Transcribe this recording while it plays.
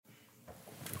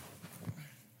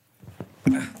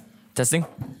Testing.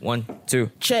 1,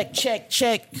 2.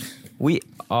 Check. We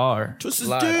are Twist his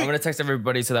live. dick. I'm gonna text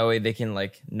everybody so that way they can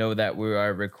like know that we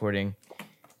are recording.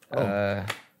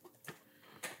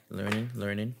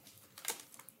 Learning.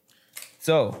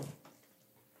 So,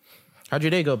 How'd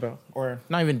your day go, bro? Or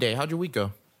not even day. How'd your week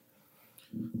go?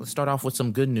 Let's start off with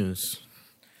some good news.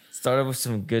 started with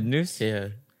some good news. Yeah.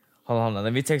 Hold on.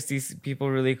 Let me text these people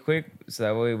really quick so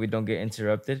that way we don't get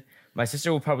interrupted. My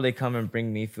sister will probably come and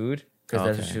bring me food because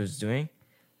that's what Okay. she was doing.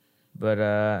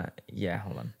 But yeah,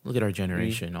 hold on. Look at our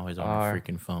generation, always on are our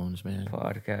freaking phones, man.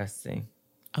 Podcasting.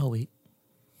 Oh, wait.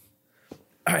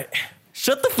 All right.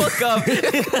 Shut the fuck up.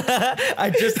 I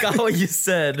just got what you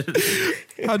said.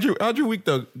 How'd your week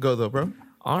go though, bro?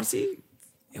 Honestly,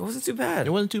 it wasn't too bad. It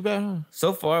wasn't too bad, huh?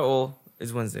 So far, well,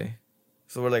 it's Wednesday.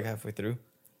 So we're like halfway through.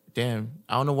 Damn.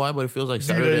 I don't know why, but it feels like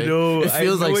Dude, I Saturday. know. It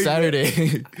feels I know like it-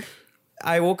 Saturday.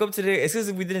 I woke up today. It's because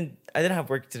I didn't have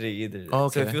work today either. Oh,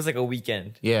 So okay. it feels like a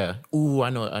weekend. Yeah. Ooh, I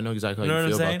know exactly You know how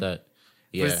you what feel I'm about that.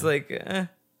 But Yeah. it's like,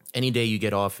 Any day you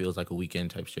get off feels like a weekend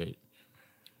type shit.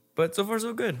 but so far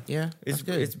so good. Yeah. It's That's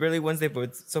good. It's barely Wednesday, but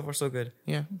it's so far so good.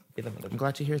 Yeah. I'm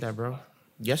glad to hear that, bro.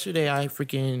 Yesterday, I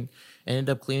freaking ended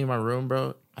up cleaning my room,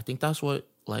 bro. I think that's what,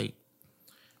 like,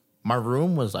 my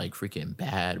room was, like, freaking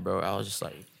bad, bro. I was just,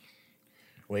 like,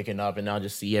 waking up and I'll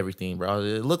just see everything, bro.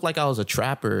 It looked like I was a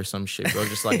trapper or some shit, bro.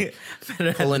 Just, like,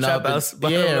 pulling up.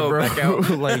 Yeah, bro.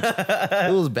 Like,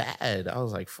 it was bad. I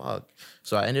was like, fuck.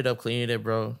 So I ended up cleaning it,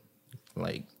 bro.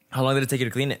 Like, How long did it take you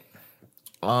to clean it?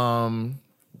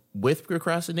 with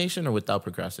procrastination or without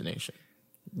procrastination?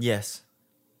 Yes.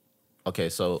 Okay,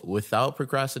 so without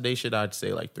procrastination, I'd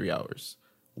say, like, 3 hours.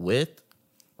 With...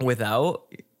 Without?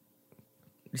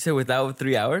 You said without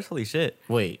 3 hours? Holy shit.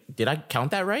 Wait, did I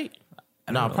count that right?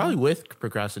 I No, don't know. probably with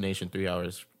procrastination, 3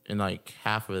 hours. And like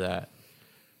half of that.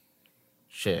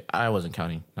 Shit, I wasn't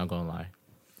counting. Not gonna lie.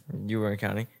 You weren't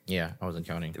counting. Yeah, I wasn't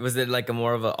counting. Was it like a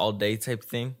more of an all day type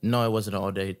thing? No, it wasn't an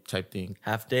all day type thing.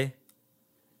 Half day?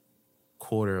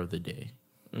 Quarter of the day.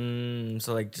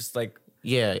 So like just like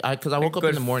Yeah, because I woke up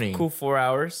in the morning. Cool 4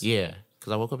 hours. Yeah,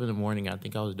 because I woke up in the morning. I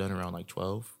think I was done around like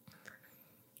 12.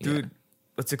 Dude, Yeah.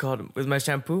 what's it called? With my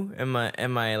shampoo and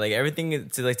my like everything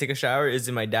to like take a shower is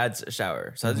in my dad's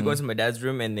shower. So I have to go into my dad's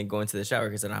room and then go into the shower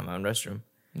because I don't have my own restroom.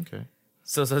 Okay.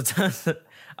 So sometimes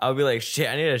I'll be like, shit,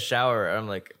 I need a shower. I'm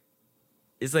like,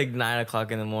 it's like 9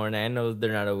 o'clock in the morning. I know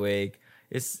they're not awake.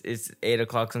 It's 8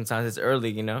 o'clock sometimes. It's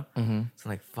early, you know? So I'm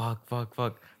like, fuck.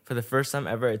 For the first time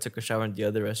ever, I took a shower in the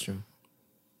other restroom.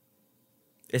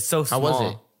 It's so small. How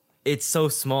was it? It's so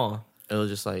small. It was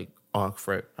just like, oh,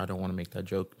 frick, I don't want to make that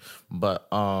joke. But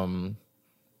I'll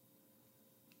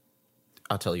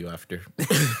tell you after.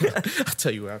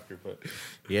 But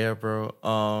yeah,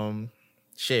 bro.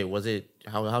 Shit, was it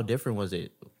how different was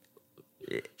it?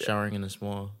 Showering in a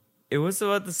small It was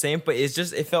about the same, but it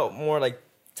felt more like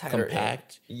tighter.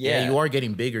 compact. Yeah. You are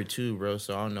getting bigger too, bro.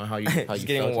 So I don't know how you It's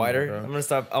getting wider. bro. I'm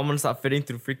gonna stop fitting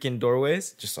through freaking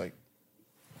doorways. Just like,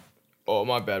 Oh,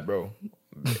 my bad, bro.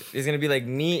 It's gonna be like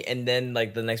me and then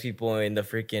like the next people in the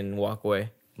freaking walkway.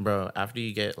 bro. After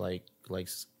you get like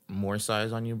more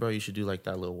size on you, bro, you should do like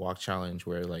that little walk challenge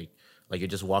where like you're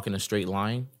just walking a straight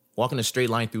line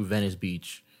through Venice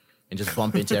Beach, and just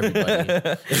bump into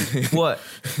everybody. What?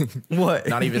 What?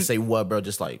 Not even say what, bro.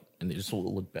 Just like, and they just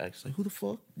look back. It's like, who the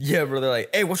fuck? Yeah, bro. They're like,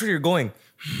 hey, watch where you're going.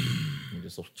 And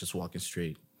just walking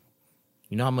straight.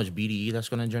 You know how much BDE that's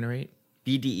gonna generate?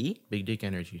 BDE? Big dick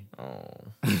energy. Oh.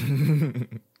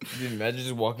 Dude, imagine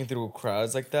just walking through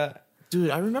crowds like that. Dude,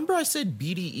 I remember I said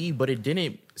BDE, but it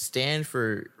didn't stand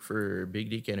for big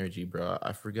dick energy, bro.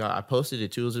 I forgot. I posted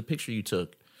it too. It was a picture you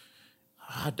took.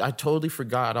 I totally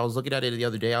forgot. I was looking at it the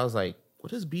other day. I was like,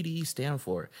 what does BDE stand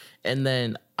for? And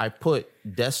then I put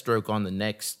Deathstroke on the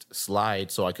next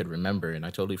slide so I could remember, and I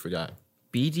totally forgot.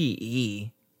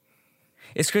 BDE.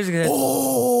 It's crazy because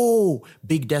Oh,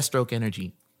 big Deathstroke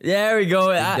energy. there we go.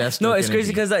 Deathstroke No, it's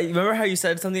crazy energy. because remember how you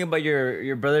said something about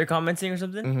your brother commenting or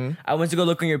something? I went to go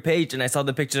look on your page and I saw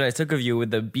the picture that I took of you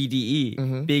with the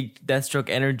BDE, big Deathstroke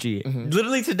energy,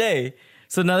 literally today.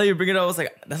 So now that you bring it up, I was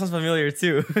like, that sounds familiar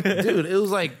too. Dude, it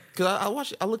was like,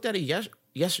 because I looked at it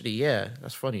yesterday. Yeah,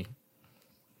 that's funny.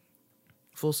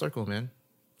 Full circle, man.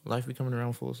 Life be coming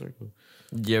around full circle.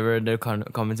 Did you ever end up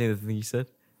commenting the thing you said?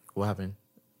 What happened?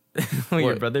 With your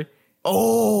What? brother?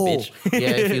 Oh, Bitch. yeah.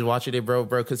 If he's watching it, bro,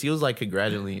 because he was like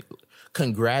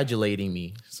congratulating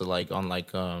me. So like on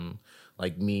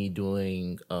like me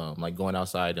doing like going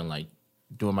outside and like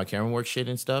doing my camera work shit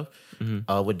and stuff with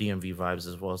DMV vibes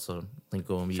as well. So link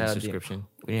go and be Shout a out to subscription.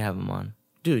 We need to have him on.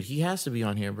 Dude, he has to be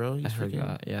on here, bro. He's I freaking,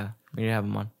 forgot. Yeah, we need to have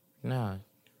him on. nah,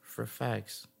 for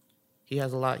facts. He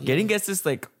has a lot. Getting guests is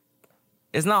like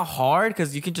it's not hard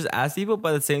because you can just ask people,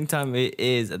 but at the same time, it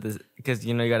is because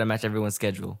you got to match everyone's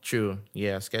schedule. True.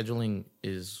 Yeah, scheduling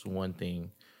is one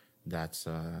thing that's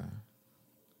a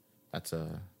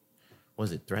what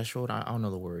is it, threshold? I don't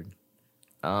know the word.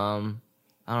 I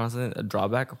don't know, something, a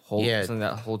drawback, something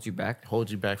that holds you back.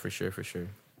 Holds you back for sure.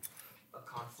 A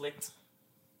conflict.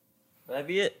 Would that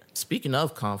be it? Speaking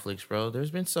of conflicts, bro,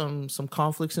 there's been some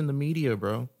conflicts in the media,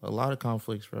 bro. A lot of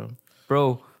conflicts, bro.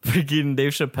 Bro, freaking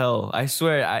Dave Chappelle. I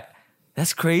swear,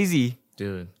 that's crazy.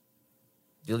 Dude.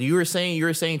 You were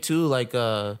saying too, like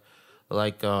if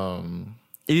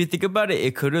you think about it,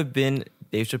 it could have been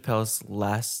Dave Chappelle's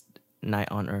last night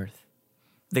on Earth.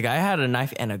 The guy had a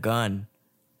knife and a gun.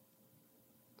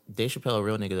 Dave Chappelle a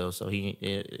real nigga though, so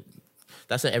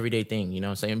that's an everyday thing, you know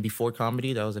what I'm saying? Before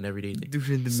comedy, that was an everyday thing.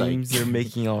 Dude, the memes they're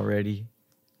making already.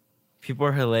 People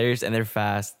are hilarious and they're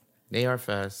fast. They are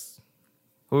fast.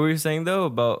 What were you saying though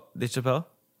about Dave Chappelle?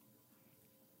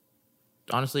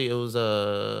 Honestly, it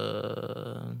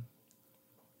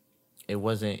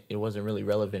wasn't really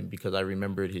relevant because I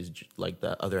remembered his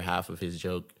the other half of his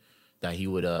joke that he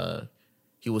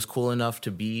was cool enough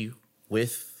to be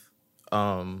with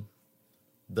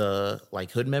the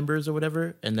hood members or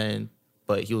whatever, and then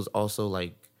but he was also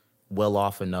well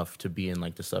off enough to be in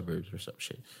the suburbs or some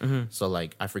shit. Mm-hmm. So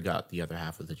I forgot the other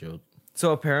half of the joke.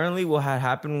 So apparently what had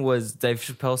happened was Dave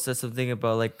Chappelle said something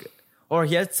about or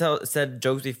he had said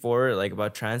jokes before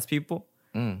about trans people,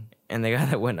 and the guy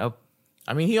that went up.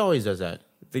 I mean, he always does that.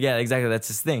 Yeah, exactly. That's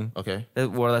his thing. Okay. That's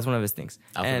one of his things.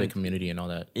 Alphabet community and all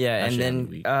that. Yeah, that and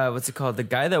then what's it called? The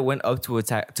guy that went up to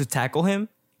tackle him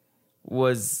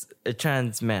was a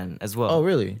trans man as well. Oh,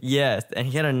 really? Yes, and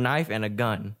he had a knife and a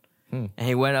gun, and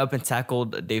he went up and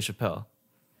tackled Dave Chappelle.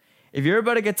 If you're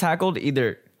about to get tackled,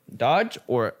 either dodge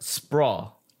or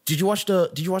sprawl. Did you watch the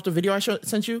video I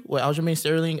sent you? With Aljamain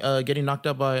Sterling getting knocked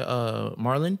out by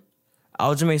Marlon?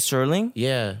 Aljamain Sterling?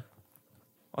 Yeah.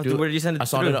 Oh, dude, where did you send it?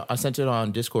 I sent it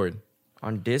on Discord.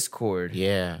 On Discord?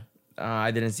 Yeah.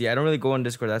 I didn't see it. I don't really go on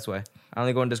Discord, that's why. I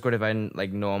only go on Discord if I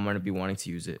know I'm going to be wanting to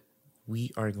use it.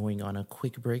 We are going on a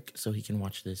quick break so he can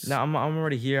watch this. No, I'm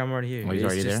already here. Oh, he's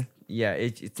already there? Yeah,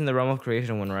 it's in the Realm of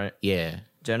Creation one, right? Yeah.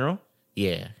 General?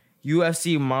 Yeah.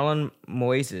 UFC Marlon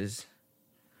Moises.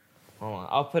 Hold on,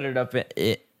 I'll put it up.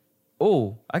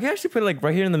 Oh, I can actually put it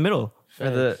right here in the middle.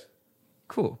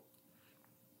 Cool.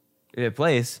 If it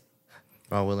plays.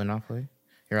 Oh, will it not play?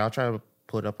 Here, I'll try to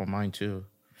pull it up on mine too.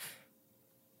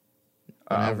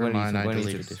 Never mind, I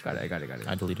deleted Discord. I got it.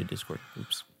 I deleted Discord.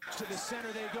 Oops. To the center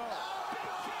they go.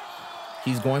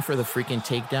 He's going for the freaking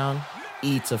takedown.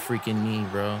 Eats a freaking knee,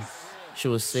 bro. She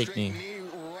was sickening.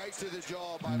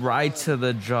 Right to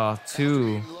the jaw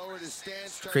too.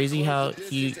 Crazy how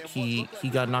he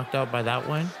got knocked out by that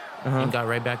one and got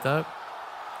right back up.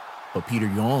 But Peter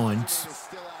yawns.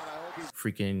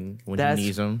 Freaking when he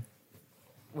knees him.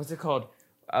 What's it called?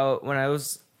 When I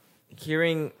was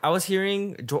hearing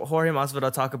Jorge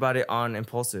Masvidal talk about it on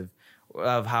Impulsive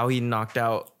of how he knocked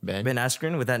out Ben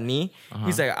Askren with that knee.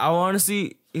 He's like,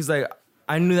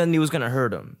 I knew that knee was gonna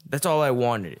hurt him. That's all I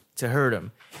wanted, to hurt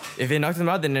him. If it knocked him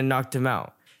out, then it knocked him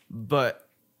out. But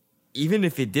even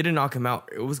if it didn't knock him out,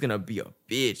 it was gonna be a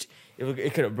bitch.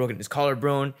 It could have broken his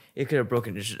collarbone. It could have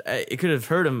broken his. It could have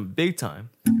hurt him big time.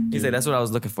 He's like, that's what I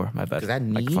was looking for. My bad. That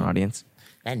knee, fun audience.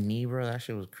 That knee, bro. That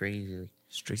shit was crazy.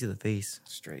 Straight to the face.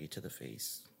 Straight to the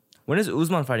face. When is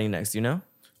Usman fighting next? You know?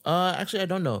 Actually, I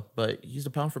don't know. But he's a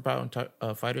pound for pound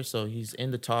fighter, so he's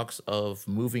in the talks of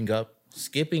moving up,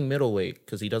 skipping middleweight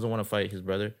because he doesn't want to fight his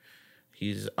brother.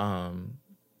 He's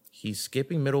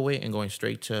skipping middleweight and going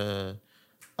straight to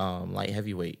light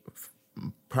heavyweight.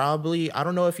 Probably, I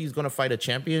don't know if he's going to fight a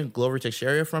champion, Glover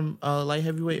Teixeira from light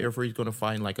heavyweight, or if he's going to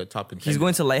find a top contender. He's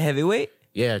going to light heavyweight?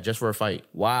 Yeah, just for a fight.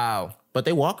 Wow. But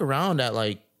they walk around at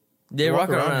They walk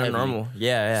around at normal.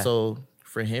 Yeah. So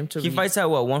for him to... He fights at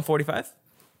what, 145?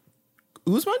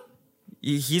 Usman?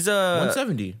 He's a...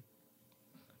 170.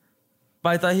 But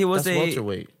I thought he was That's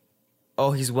welterweight.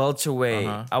 Oh, he's welterweight.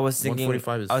 I was thinking...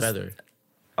 145 is feather.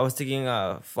 I was thinking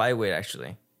flyweight,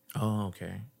 actually. Oh,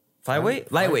 okay.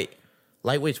 Flyweight? Lightweight.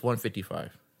 Lightweight's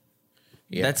 155.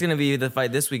 Yeah. That's going to be the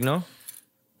fight this week, no?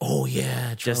 Oh,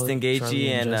 yeah. Justin Gaethje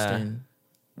and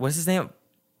what's his name?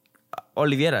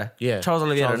 Oliveira. Yeah. Charles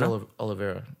Oliveira, Charles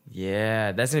Oliveira.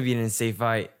 Yeah, that's going to be an insane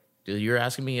fight. Dude, you were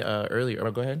asking me earlier.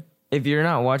 Oh, go ahead. If you're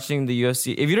not watching the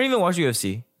UFC, if you don't even watch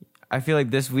UFC, I feel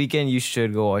like this weekend you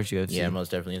should go watch UFC. Yeah,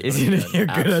 most definitely. It's going to be a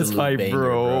good ass fight,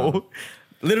 bro.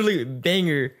 Literally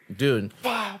banger. Dude.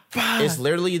 It's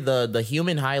literally the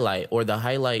human highlight or the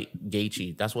highlight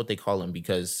GATCHJE. That's what they call him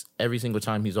because every single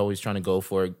time he's always trying to go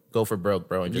for broke,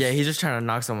 bro. And Yeah, he's just trying to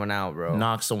knock someone out, bro.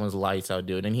 knock someone's lights out,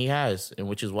 dude. And he has, and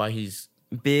which is why he's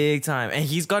big time. And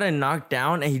he's gotten knocked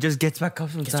down and he just gets back up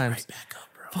sometimes. right back up,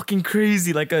 bro. Fucking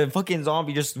crazy. Like a fucking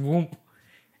zombie, just whoop.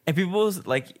 And people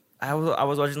like I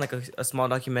was watching like a small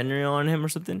documentary on him or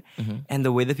something, and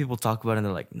the way that people talk about him,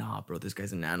 they're like, "Nah, bro, this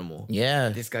guy's an animal. Yeah,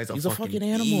 This guy's he's a fucking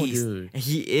animal, beast." dude. And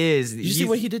he is. Did you see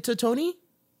what he did to Tony?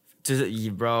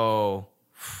 Bro,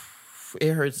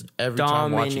 It hurts every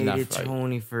time watching that dominated fight.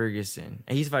 Tony Ferguson,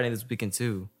 and he's fighting this weekend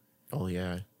too. Oh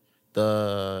yeah,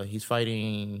 he's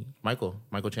fighting Michael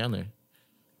Chandler.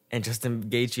 And Justin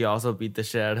Gaethje also beat the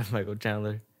shit out of Michael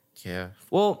Chandler. Yeah,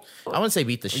 Well, I wouldn't say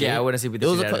beat the shit. yeah, I wouldn't say beat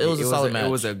the shit out of it was a solid match. It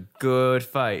was a good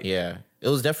fight. Yeah, it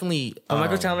was definitely. But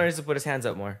Michael Chandler needs to put his hands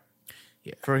up more.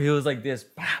 Yeah. For he was like this,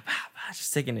 bah, bah, bah,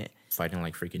 just taking it. Fighting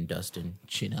like freaking Dustin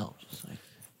Chin out. Just like,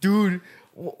 Dude,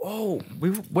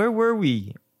 where were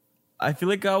we? I feel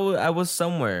like I was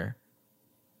somewhere.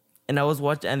 And I was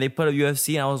watching, and they put up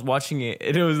UFC, and I was watching it,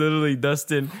 and it was literally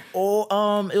Dustin.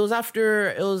 oh, it was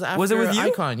after. Was it with you?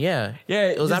 Icon, yeah. Yeah,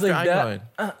 It was just after like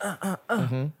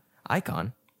Icon.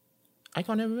 Icon.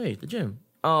 Icon MMA, the gym.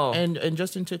 Oh, And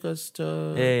Justin took us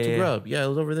to Yeah. Grub. Yeah, it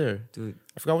was over there. dude,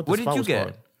 I forgot what the what did spot you was get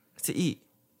called. to eat?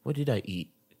 What did I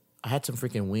eat? I had some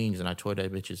freaking wings and I tore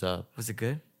that bitches up. Was it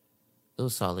good? It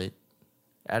was solid.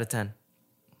 Out of 10,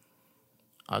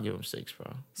 I'll give him 6,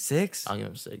 bro. 6. I'll give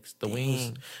him 6. The Dang.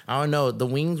 wings, I don't know. The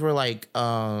wings were like,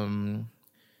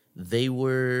 they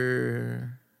were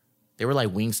like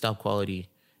Wingstop quality,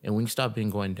 and Wingstop been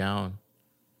going down.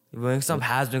 Wingstop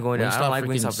has been going down. I don't like freaking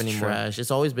Wingstop anymore. Trash. It's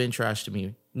always been trash to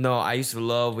me. No, I used to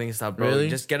love Wingstop, bro. Really?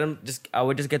 Just get them. I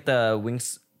would just get the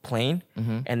wings plain,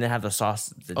 and then have the sauce.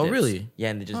 The Oh, dips. really? Yeah,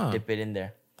 and they just Huh. dip it in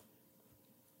there.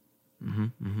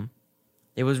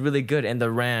 It was really good, and the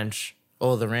ranch,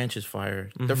 Oh, the ranch is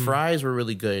fire. The fries were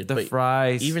really good. the but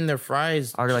fries, even their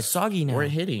fries are like soggy now.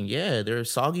 weren't hitting. Yeah, they're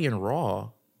soggy and raw.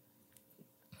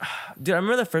 Dude, I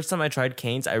remember the first time I tried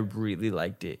Cane's, I really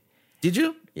liked it. Did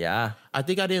you? Yeah, I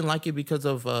think I didn't like it because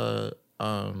of it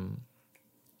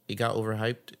got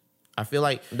overhyped. I feel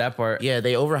like that part. yeah,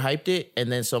 they overhyped it,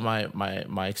 and then so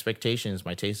my expectations,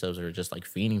 my taste buds are just like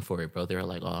fiending for it, bro. They're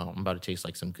like, oh, I'm about to taste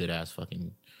like some good ass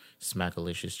fucking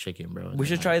smackalicious chicken, bro. We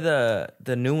should try the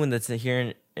new one that's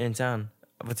here in town.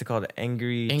 What's it called?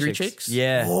 Angry Chicks?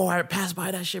 Yeah. Oh, I passed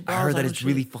by that shit, bro. I heard was that like, it's oh,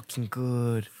 really shit. fucking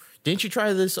good. Didn't you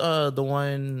try this? The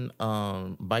one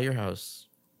by your house,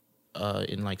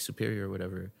 in like Superior or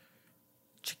whatever.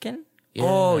 Chicken? Yeah.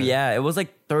 Oh yeah, it was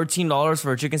like $13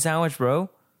 for a chicken sandwich, bro.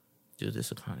 Dude,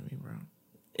 this economy, bro.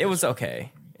 It was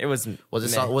okay. It was. Was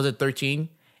it meh. was it 13?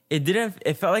 It didn't.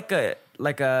 It felt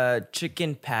like a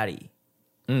chicken patty,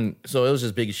 So it was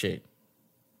just big as shit.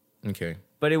 Okay.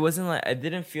 but it wasn't like. I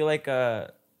didn't feel like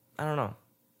a. I don't know.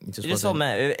 It It just felt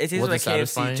meh. It tasted wasn't like KFC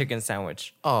satisfying? chicken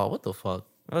sandwich. Oh, what the fuck?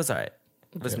 It was alright.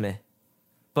 It was Okay. meh.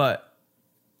 But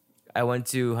I went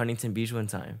to Huntington Beach one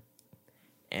time,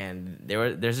 and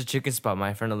there's a chicken spot.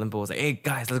 My friend Olympo was like, "Hey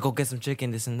guys, let's go get some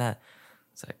chicken, this and that."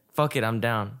 It's like, fuck it, I'm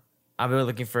down. I've been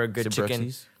looking for a good Is it chicken.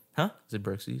 Brooksie's? Huh? Is it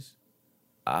Brooksie's?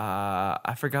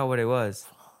 I forgot what it was.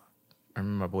 I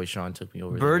remember my boy Sean took me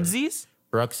over there. Birdsies?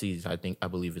 Brooksie's, I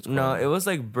believe it's called. No, it was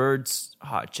like Bird's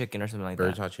hot chicken or something like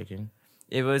Bird's that. hot chicken.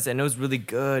 It was, and it was really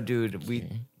good, dude.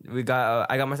 We got.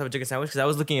 I got myself a chicken sandwich because I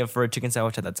was looking for a chicken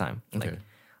sandwich at that time. Like, Okay.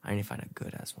 I need to find a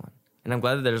good ass one, and I'm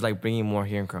glad that there's like bringing more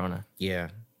here in Corona. Yeah.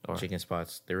 Or- Chicken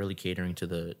spots. They're really catering to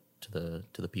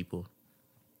the people.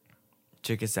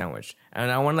 Chicken sandwich,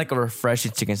 and I want like a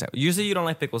refreshing chicken sandwich. You say you don't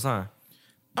like pickles, huh?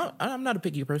 I'm not a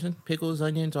picky person. Pickles,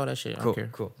 onions, all that shit. I Cool, don't care.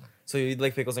 cool. So you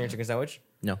like pickles on your chicken sandwich?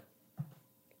 No.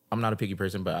 I'm not a picky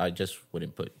person, but I just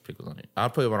wouldn't put pickles on it. I'll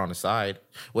put it on the side.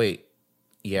 Wait.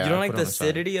 Yeah. You don't I'll like put it the on side.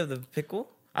 acidity of the pickle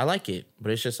I like it,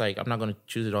 but it's just like I'm not gonna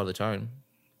choose it all the time.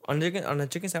 on a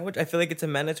chicken sandwich? I feel like it's a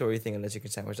mandatory thing on the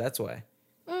chicken sandwich. That's why.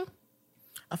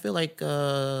 I feel like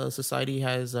society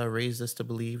has raised us to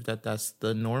believe that that's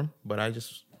the norm, but I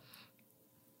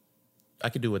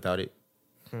could do without it.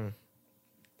 I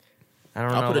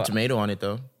don't know. I'll put a about- tomato on it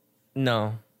though.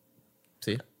 No,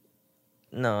 See?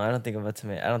 no, I don't think of a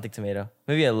tomato. I don't think tomato.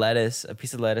 Maybe a lettuce. A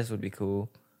piece of lettuce would be cool.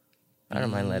 I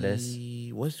don't mind lettuce.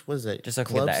 What was that? Just so I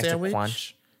can get club that extra sandwich,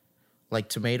 quench. like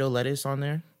tomato lettuce on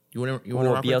there. You want to Ooh,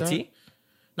 a rock with BLT? that?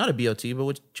 Not a BLT, but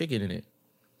with chicken in it.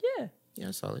 Yeah,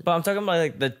 Yeah, solid. but I'm talking about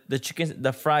like the chicken,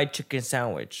 the fried chicken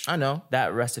sandwich. I know.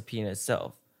 That recipe in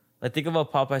itself. Like think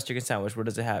about Popeye's chicken sandwich. What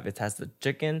does it have? It has the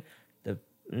chicken,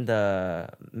 the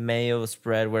mayo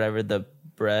spread, whatever, the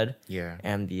bread, Yeah.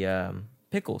 and the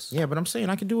pickles. Yeah, but I'm saying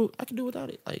I can do without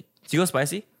it. Like, Do you go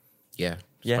spicy? yeah,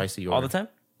 Yeah, spicy all the time.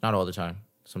 Not all the time.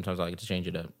 Sometimes I like to change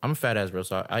it up. I'm a fat ass, bro,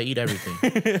 so I eat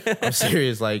everything. I'm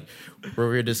serious. Like, bro,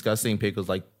 we're discussing pickles.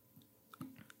 Like,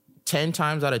 10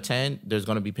 times out of 10, there's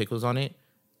gonna be pickles on it.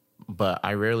 But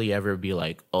I rarely ever be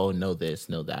like, oh, no this,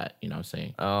 no that. You know what I'm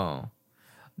saying? Oh,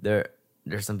 there's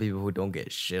some people who don't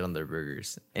get shit on their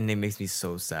burgers, and it makes me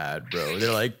so sad, bro.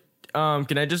 They're like,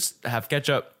 can I just have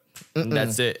ketchup? And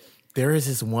that's it. There is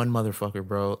this one motherfucker,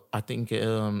 bro. I think it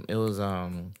was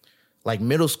like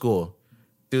middle school.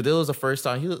 Dude, it was the first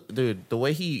time the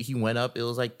way he went up, it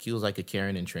was like he was like a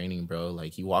Karen in training, bro.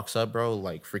 Like he walks up, bro,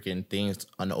 like freaking things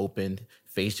unopened,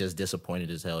 face just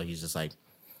disappointed as hell. He's just like,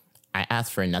 I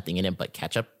asked for nothing in it but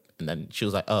ketchup. And then she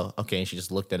was like, oh, okay. And she just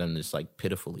looked at him just like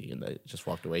pitifully and then just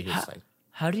walked away. He was like,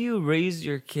 how do you raise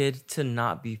your kid to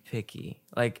not be picky?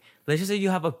 Like, let's just say you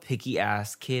have a picky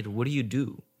ass kid. What do you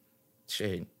do?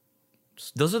 shit.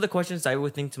 Those are the questions I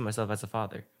would think to myself as a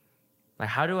father. Like,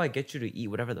 how do I get you to eat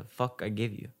whatever the fuck I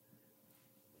give you?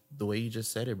 The way you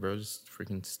just said it, bro, just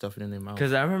freaking stuff it in their mouth.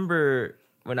 Because I remember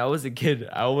when I was a kid,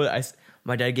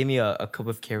 my dad gave me a cup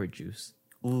of carrot juice.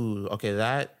 Ooh, okay,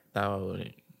 that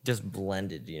would Just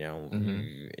blended,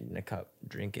 in a cup.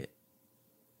 Drink it.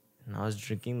 And I was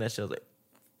drinking that shit. I was like,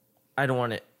 I don't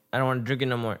want it. I don't want to drink it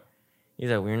no more. He's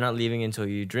like, we're not leaving until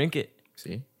you drink it.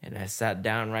 see. And I sat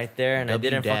down right there and I W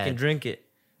didn't dad. fucking drink it.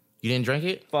 You didn't drink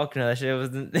it? Fuck no, that shit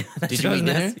wasn't. Did you eat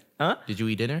dinner? Huh? Did you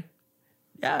eat dinner?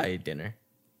 Yeah, I ate dinner.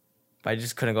 But I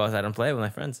just couldn't go outside and play with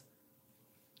my friends.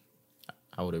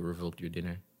 I would have revoked your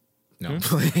dinner. No, I'm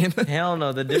playing. Hell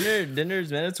no, the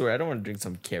dinner's mandatory. I don't want to drink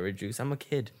some carrot juice. I'm a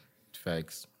kid.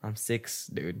 Facts. I'm 6,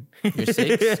 dude. You're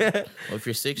 6? Well, if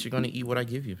you're 6, you're gonna eat what I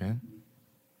give you, man.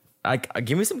 I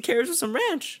give me some carrots with some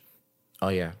ranch. Oh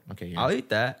yeah. Okay. Yeah. I'll eat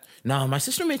that. No, my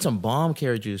sister made some bomb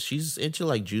carrot juice. She's into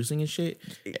like juicing and shit,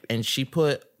 and she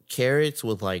put carrots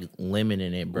with like lemon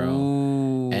in it, bro.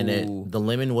 Ooh. And the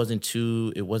lemon wasn't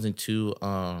too. It wasn't too.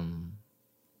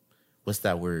 What's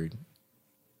that word?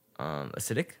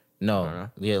 Acidic? No. I don't know.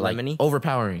 Yeah, like Lemony?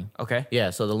 overpowering. Okay. Yeah.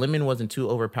 So the lemon wasn't too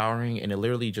overpowering, and it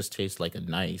literally just tastes like a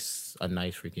nice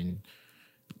freaking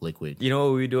liquid. You know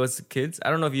what we do as kids? I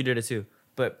don't know if you did it too,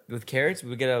 but with carrots, we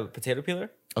would get a potato peeler,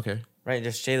 Okay. right?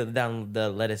 Just shave down the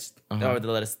lettuce, Uh-huh. or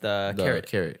the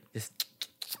carrot. Just,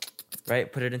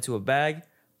 right? Put it into a bag,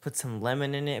 put some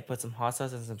lemon in it, put some hot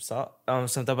sauce and some salt,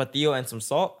 some tapatio and some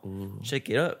salt. Ooh. Shake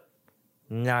it up.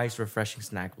 Nice, refreshing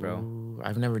snack, bro. Ooh,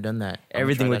 I've never done that. I'm gonna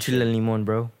Everything try with that chile shit. and limon,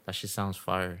 bro. That shit sounds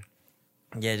fire.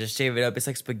 Yeah, just shave it up. It's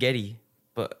like spaghetti,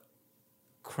 but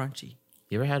crunchy.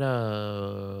 You ever had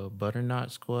a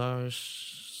butternut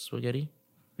squash spaghetti?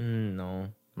 No.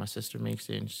 My sister makes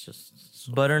it. And it's just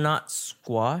Butternut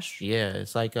squash? yeah.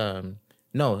 It's like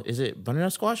no, is it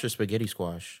butternut squash or spaghetti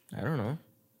squash? I don't know.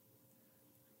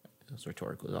 It was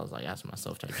rhetorical. I was like asking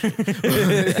myself type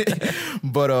shit.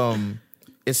 But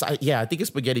it's yeah. I think it's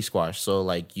spaghetti squash. So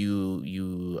like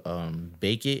you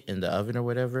bake it in the oven or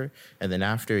whatever, and then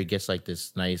after it gets like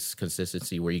this nice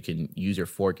consistency where you can use your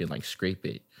fork and like scrape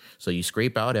it. So you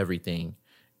scrape out everything.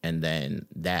 And then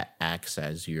that acts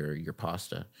as your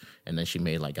pasta. And then she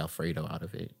made like Alfredo out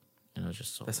of it. And it was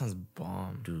just so... That sounds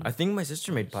bomb. Dude. I think my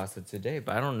sister made pasta today,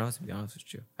 but I don't know, to be honest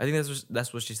with you. I think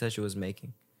that's what she said she was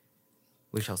making.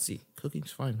 We shall see. Cooking's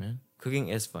fun, man. Cooking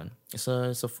is fun. It's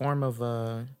a form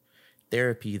of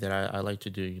therapy that I like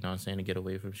to do, you know what I'm saying, to get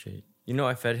away from shit. You know,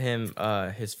 I fed him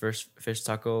his first fish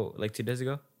taco like 2 days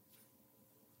ago.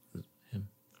 Him?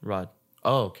 Rod.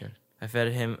 Oh, okay. I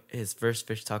fed him his first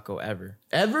fish taco ever.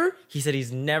 Ever? He said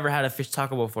he's never had a fish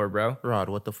taco before, bro. Rod,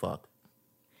 what the fuck?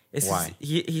 Why?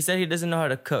 He said he doesn't know how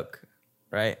to cook,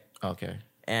 right? Okay.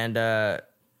 And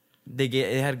they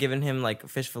had given him like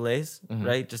fish fillets,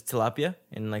 right? Just tilapia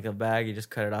in like a bag. You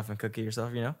just cut it off and cook it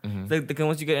yourself, you know? It's like the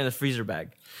ones you get in the freezer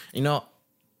bag. You know,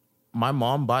 my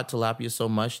mom bought tilapia so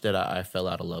much that I fell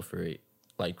out of love for it.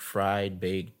 Like fried,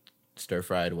 baked,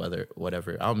 stir-fried,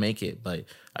 whatever. I'll make it, but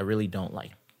I really don't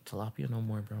like tilapia no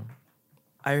more, bro.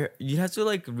 You have to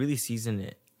like really season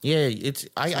it. Yeah,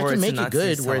 I can make it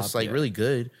good where it's like tilapia. really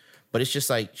good, but it's just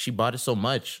like she bought it so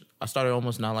much. I started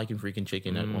almost not liking freaking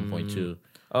chicken at one point too.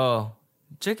 Oh,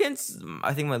 chicken's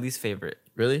I think my least favorite.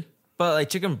 Really? But like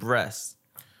chicken breast,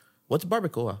 What's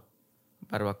barbacoa?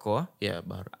 barbacoa. Yeah,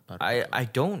 I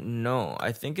don't know.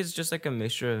 I think it's just like a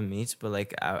mixture of meats, but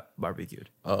like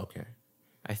barbecued. Oh, okay.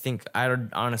 I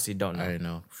honestly don't know. I don't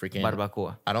know. Freaking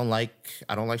Barbacoa. I don't like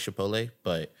Chipotle,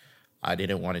 but I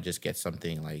didn't want to just get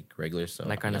something like regular. So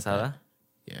Like I carne got that. asada.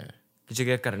 Yeah, Did you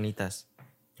get carnitas?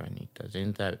 carnitas.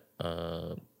 Isn't that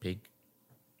pig?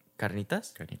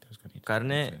 Carnitas? Carnitas.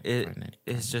 Carne Carne.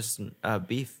 is just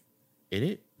beef.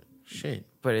 it? Shit.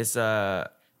 But it's carne.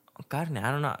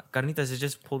 I don't know. Carnitas is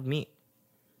just pulled meat.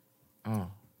 Oh.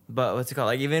 But what's it called?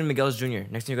 Like even Miguel's Jr.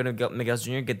 Next time you're gonna get Miguel's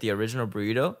Jr. Get the original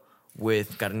burrito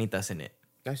with carnitas in it.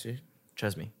 That's it.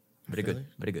 Trust me. Pretty good.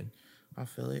 Pretty good. I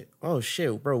feel it. Oh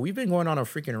shit, bro. We've been going on a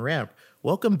freaking ramp.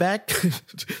 Welcome back to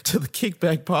the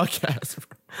Kickback Podcast.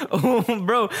 Oh,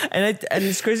 bro. And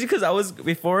it's crazy because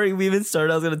before we even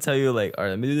started, I was gonna tell you like, all right,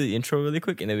 let me do the intro really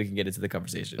quick and then we can get into the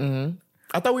conversation. Mm-hmm.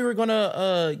 I thought we were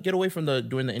gonna get away from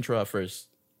doing the intro at first.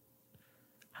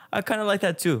 I kind of like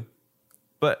that too.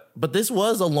 But this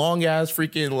was a long ass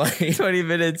freaking like 20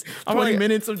 minutes. 20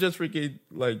 minutes of just freaking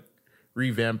like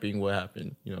revamping what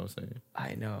happened. You know what I'm saying?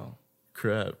 I know.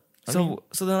 Crap. So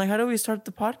then like how do we start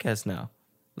the podcast now?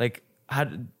 Like how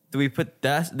do we put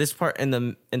this part in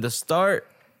the start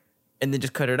and then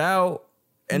just cut it out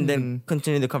and then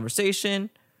continue the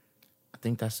conversation? I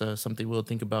think that's something we'll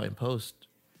think about in post.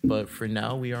 But for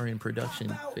now, we are in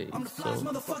production phase. So.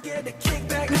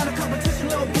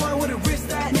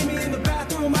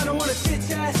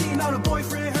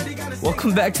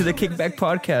 Welcome back to the Kickback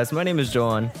Podcast. My name is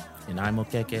Joan. And I'm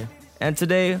Okeke. And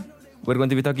today, we're going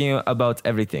to be talking about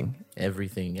everything.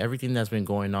 Everything that's been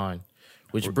going on.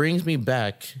 Which brings me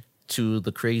back to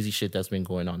the crazy shit that's been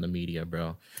going on in the media,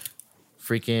 bro.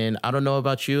 Freaking, I don't know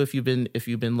about you if you've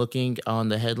been looking on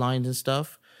the headlines and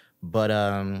stuff, but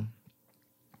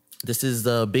this is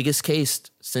the biggest case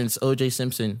since O.J.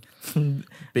 Simpson.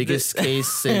 Biggest case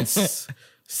since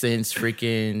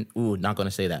freaking... Ooh, not going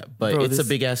to say that. But bro, it's a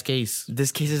big-ass case.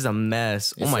 This case is a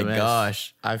mess. Oh, my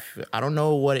gosh. I don't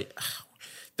know what it...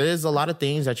 There's a lot of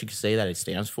things that you can say that it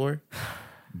stands for.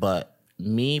 But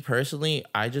me, personally,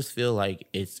 I just feel like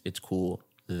it's cool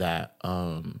that...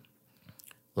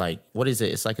 like, what is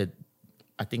it? It's like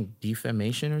I think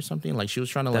defamation or something. Like, she was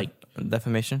trying to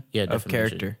defamation? Yeah, defamation. Of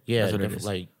character. Yeah, that's what it is.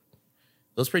 Like,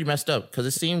 it was pretty messed up because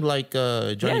it seemed like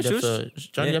Johnny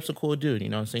Depp's a cool dude. You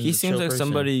know what I'm saying? He seems like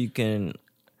somebody you can...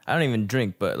 I don't even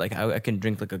drink, but like I can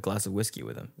drink like a glass of whiskey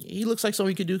with him. He looks like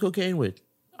someone you could do cocaine with.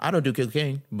 I don't do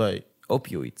cocaine, but...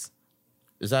 Opioids.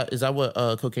 Is that what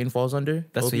cocaine falls under?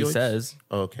 That's opioids? What he says.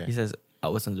 Oh, okay. He says, I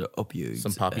was under opioids.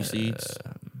 Some poppy seeds.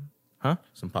 Huh?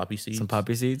 Some poppy seeds? Some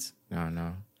poppy seeds?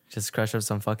 No. Just crush up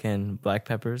some fucking black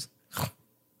peppers?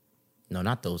 No,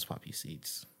 not those poppy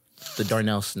seeds. The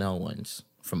Darnell Snell ones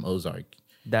from Ozark.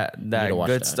 That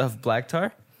good stuff, black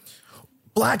tar?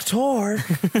 Black tar?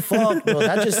 Fuck, bro.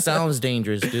 That just sounds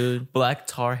dangerous, dude. Black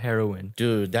tar heroin.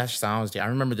 Dude, that sounds... I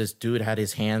remember this dude had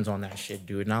his hands on that shit,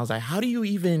 dude. And I was like, how do you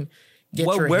even get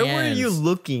your hands... Where were you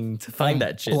looking to find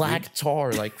that shit, black dude?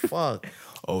 Tar, like, fuck.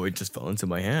 Oh, it just fell into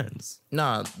my hands.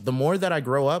 Nah, the more that I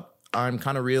grow up, I'm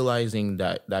kind of realizing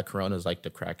that Corona is like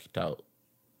the cracked out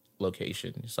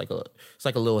location. It's like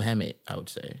a little Hemet, I would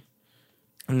say.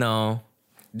 No,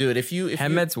 dude. If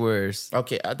Hemet's worse.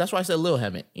 Okay, that's why I said little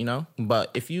Hemet. You know, but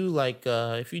if you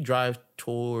if you drive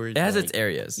towards, it has its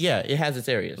areas. Yeah, it has its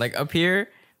areas. Like up here,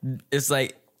 it's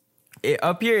like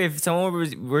up here. If someone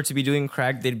were to be doing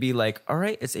crack, they'd be like, "All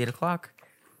right, it's 8 o'clock."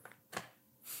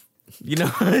 You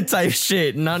know, type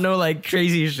shit. Not no like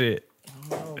crazy shit.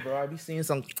 Oh, bro, I be seeing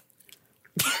some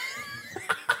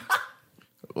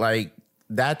like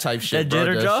that type shit. That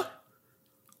jitter jaw.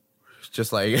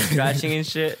 Just like scratching and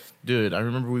shit. Dude, I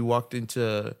remember we walked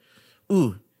into...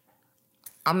 Ooh,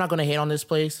 I'm not going to hate on this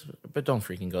place, but don't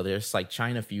freaking go there. It's like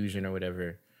China Fusion or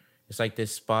whatever. It's like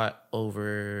this spot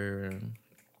over...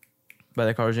 By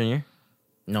the Carl Jr.?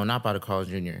 No, not by the Carl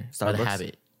Jr. Starbucks? By the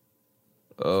Habit.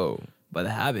 Oh, by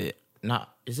the Habit.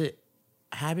 Not... Is it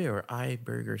Habit or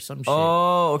iBurger? Some shit.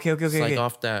 Oh, okay. It's like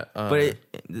off that... but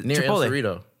near El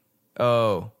Cerrito.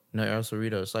 Oh. No, El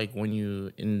Cerrito. It's like when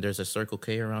you... And there's a Circle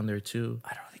K around there, too.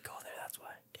 I don't really go there, that's why.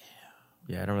 Damn.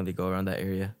 Yeah, I don't really go around that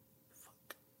area.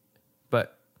 Fuck.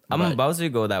 But I'm about to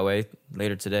go that way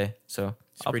later today, so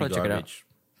I'll probably check it out.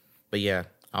 But yeah,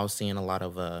 I was seeing a lot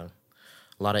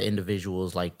of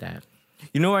individuals like that.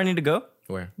 You know where I need to go?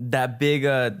 Where? That big,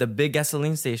 the big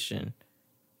gasoline station.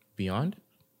 Beyond?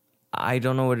 I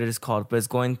don't know what it is called, but it's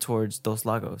going towards Dos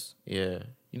Lagos. Yeah.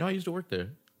 You know, I used to work there.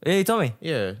 Yeah, you told me.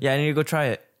 Yeah. Yeah, I need to go try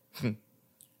it.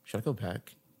 Should I go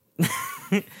back?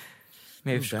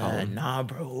 Maybe I should call him. Nah,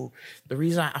 bro. The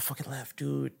reason I fucking left,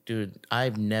 dude,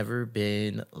 I've never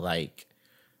been like...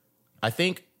 I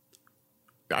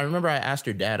remember I asked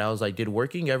her dad, I was like, did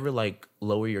working ever like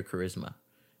lower your charisma?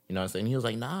 You know what I'm saying? He was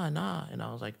like, nah. And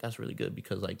I was like, that's really good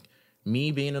because like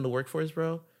me being in the workforce,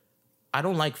 bro, I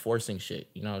don't like forcing shit.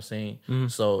 You know what I'm saying? Mm-hmm.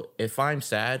 So if I'm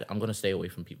sad, I'm going to stay away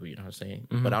from people. You know what I'm saying?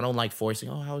 Mm-hmm. But I don't like forcing,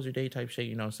 oh, how was your day type shit.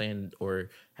 You know what I'm saying? Or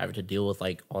having to deal with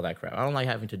like all that crap. I don't like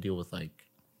having to deal with like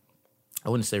I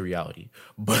wouldn't say reality,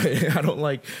 but I don't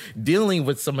like dealing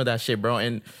with some of that shit, bro.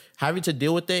 And having to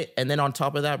deal with it. And then on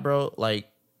top of that, bro, like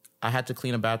I had to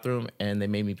clean a bathroom and they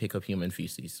made me pick up human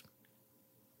feces.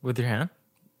 With your hand?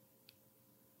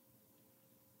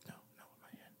 No, with my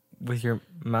hand. With your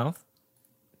mouth?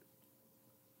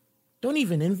 Don't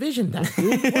even envision that,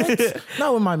 dude. What?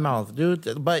 Not with my mouth,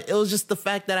 dude. But it was just the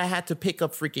fact that I had to pick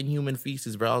up freaking human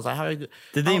feces, bro. I was like,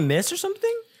 Did they miss or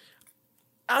something?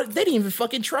 They didn't even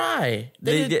fucking try.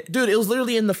 Dude, it was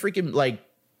literally in the freaking, like...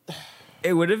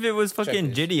 Hey, what if it was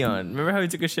fucking Gideon? Remember how he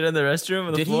took a shit in the restroom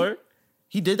on the floor?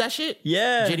 He did that shit?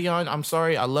 Yeah. Gideon, I'm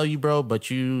sorry. I love you, bro, but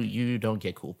you don't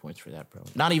get cool points for that, bro.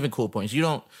 Not even cool points. You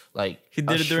don't, like... He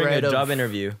did it during a job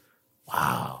interview.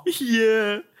 Wow.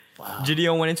 Yeah. Wow.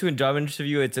 Gideon went into a job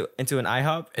interview into an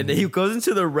IHOP, and then he goes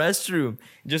into the restroom,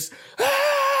 just...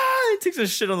 he takes a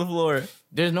shit on the floor.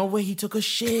 There's no way he took a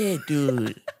shit,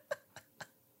 dude.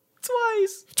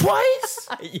 Twice?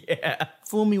 Yeah.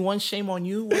 Fool me once, shame on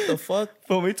you. What the fuck?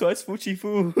 Fool me twice, foochie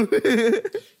foo.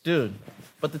 Dude,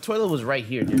 but the toilet was right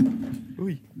here, dude.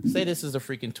 Ooh. Say this is a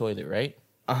freaking toilet, right?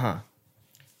 Uh-huh.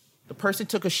 The person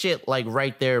took a shit, like,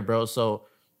 right there, bro. So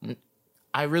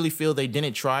I really feel they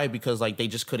didn't try because, like, they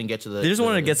just couldn't get to the... They just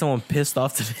wanted to get someone pissed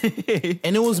off today.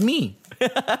 And it was me.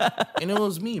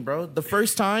 Bro. The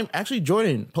first time... Actually,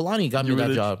 Jordan Polani got me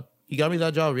that job. He got me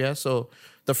that job, yeah. So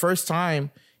the first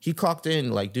time... He clocked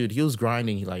in, like, dude, he was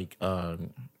grinding. He, like,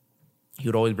 he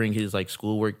would always bring his, like,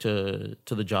 schoolwork to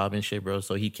the job and shit, bro.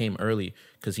 So he came early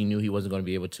because he knew he wasn't going to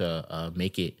be able to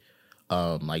make it,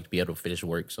 like, be able to finish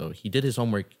work. So he did his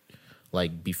homework,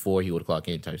 like, before he would clock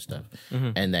in type stuff.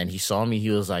 Mm-hmm. And then he saw me.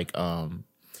 He was like, yeah,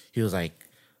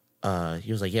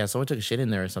 someone took a shit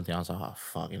in there or something. I was like, oh,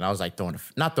 fuck. And I was, like,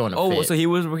 not throwing a fit. Oh, so he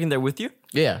was working there with you?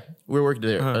 Yeah. We were working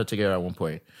there together at one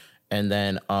point. And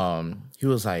then he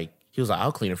was like,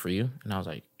 I'll clean it for you. And I was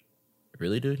like,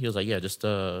 really, dude? He was like, yeah, just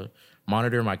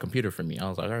monitor my computer for me. I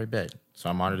was like, all right, bet. So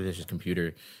I monitored his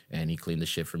computer, and he cleaned the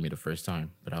shit for me the first time.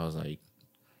 But I was like,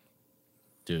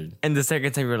 dude. And the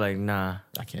second time, you were like, nah.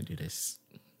 I can't do this.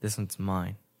 This one's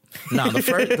mine. Nah,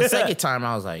 the second time,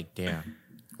 I was like, damn,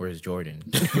 where's Jordan?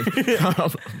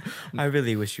 I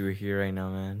really wish you were here right now,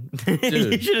 man.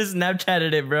 Dude. You should have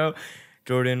Snapchatted it, bro.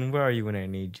 Jordan, where are you when I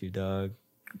need you, dog?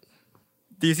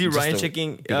 Do you see Ryan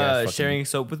sharing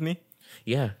soap with me?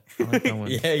 Yeah. I like that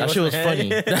one. Yeah, that shit was funny.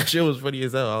 That shit was funny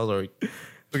as hell. I was like,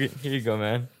 okay, here you go,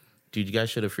 man. Dude, you guys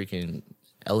should have freaking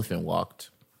elephant walked.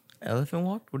 Elephant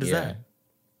walked? What is that?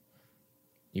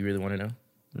 You really want to know?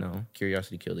 No.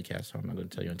 Curiosity killed the cat, so I'm not going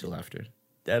to tell you until after.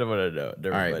 I don't want to know.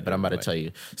 All right, but I'm about to tell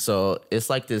you. So it's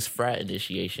like this frat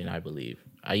initiation, I believe.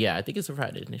 Yeah, I think it's a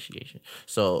frat initiation.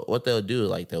 So what they'll do,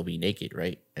 like, they'll be naked,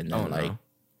 right? And then,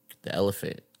 the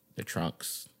elephant... their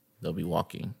trunks, they'll be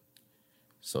walking.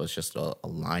 So it's just a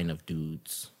line of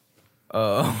dudes.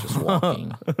 Just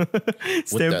walking. with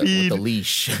the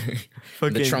leash.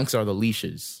 The trunks are the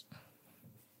leashes.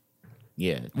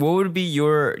 Yeah. What would be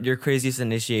your craziest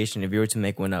initiation if you were to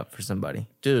make one up for somebody?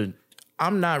 Dude,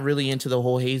 I'm not really into the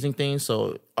whole hazing thing,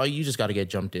 so you just got to get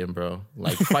jumped in, bro.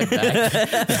 Like, fight back.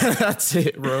 That's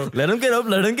it, bro. Let him get up.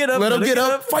 Let him get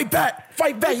up. Fight back.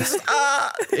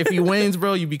 If he wins,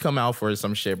 bro, you become alpha or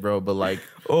some shit, bro. But, like...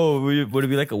 Oh, would it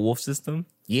be like a wolf system?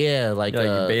 Yeah, like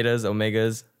betas,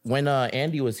 omegas. When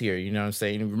Andy was here, you know what I'm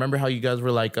saying? Remember how you guys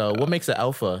were like, what makes an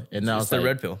alpha? And then I was the like,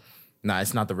 red pill. Nah,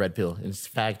 it's not the red pill. In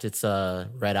fact, it's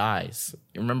red eyes.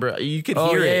 Remember, you could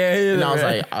hear it. Yeah, and I was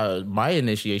like, my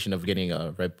initiation of getting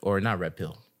a red, or not red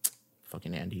pill,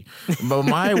 fucking Andy. But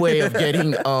my way of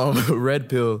getting red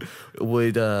pill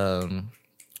would, it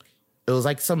was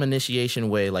like some initiation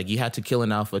way. Like you had to kill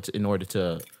an alpha in order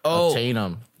to obtain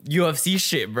them. UFC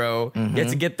shit, bro. Mm-hmm. You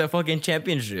have to get the fucking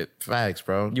championship. Facts,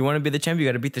 bro. You want to be the champion, you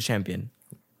got to beat the champion.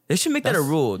 They should make that a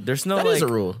rule. There's no that is a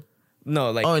rule.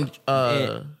 No, like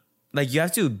like you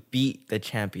have to beat the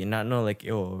champion, not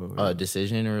a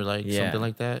decision or something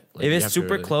like that. Like, if it's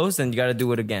super close, then you got to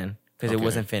do it again because it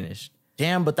wasn't finished.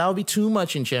 Damn, but that would be too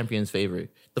much in champion's favor.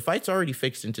 The fight's already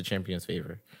fixed into champion's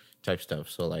favor type stuff.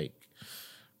 So like,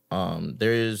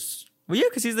 there's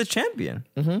because he's the champion.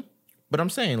 Mm-hmm. But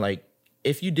I'm saying like,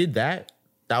 if you did that,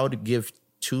 that would give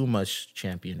too much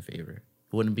champion favor.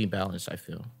 It wouldn't be balanced, I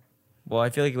feel. Well, I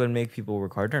feel like it would make people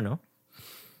work harder, no?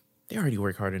 They already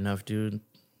work hard enough, dude.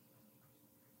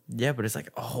 Yeah, but it's like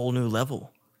a whole new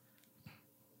level.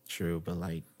 True, but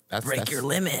like that's your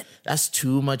limit. That's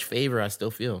too much favor, I still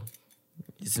feel.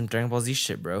 It's some Dragon Ball Z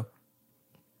shit, bro.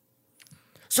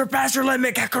 Surpass your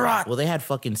limit, Kakarot! Well, they had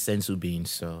fucking sensu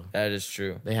beans, so... That is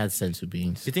true. They had sensu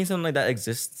beans. You think something like that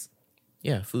exists?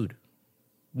 Yeah, food.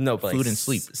 No, but food and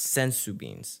sleep. Sensu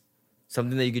beans.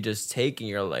 Something that you could just take and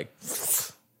you're like,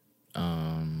 steroids.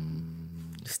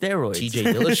 TJ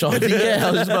Dillashaw. Yeah,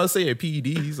 I was just about to say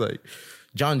PEDs. Like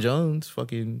John Jones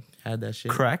fucking had that shit.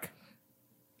 Crack.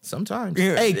 Sometimes.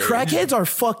 Yeah, Hey, crackheads are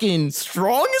fucking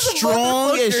Strong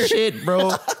as shit,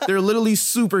 bro. They're literally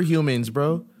superhumans,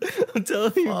 bro. I'm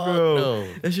telling you, Fuck bro.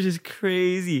 no. That shit is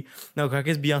crazy. No,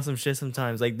 crackheads be on some shit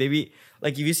sometimes. Like, they be,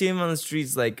 like, if you see them on the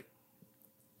streets, like,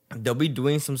 they'll be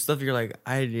doing some stuff. You're like,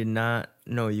 I did not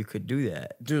know you could do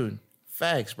that. Dude,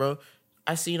 facts, bro.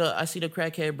 I seen a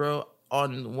crackhead, bro,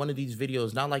 on one of these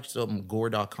videos, not like some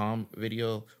gore.com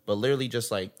video, but literally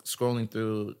just like scrolling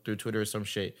through Twitter or some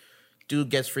shit. Dude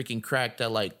gets freaking cracked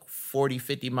at like 40,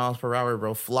 50 miles per hour,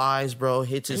 bro. Flies, bro.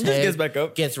 Hits his head. Gets back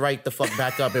up. Gets right the fuck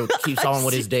back up and keeps on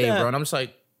with his day, bro. And I'm just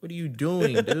like, what are you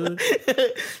doing, dude?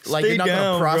 Like, you're not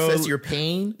going to process your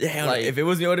pain? Yeah, like, if it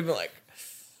was me, I would have been like,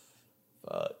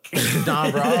 fuck. Nah,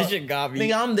 bro. That shit got me.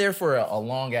 Nigga, I'm there for a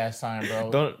long ass time,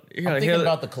 bro. Don't. I'm thinking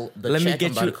about the let me check get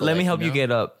I'm about you. to collect, Let me help you know?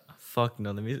 get up. Fuck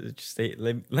no. Let me just stay.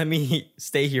 Let me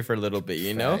stay here for a little bit.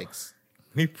 You know. Facts.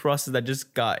 Me process that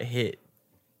just got hit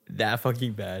that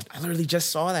fucking bad. I literally just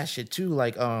saw that shit too.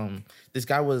 Like, this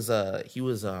guy was what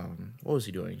was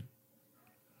he doing?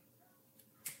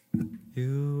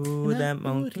 You that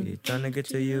monkey trying to get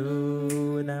to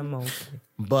you that monkey.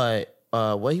 But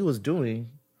what he was doing,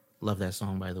 love that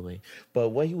song by the way. But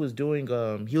what he was doing,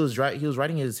 he was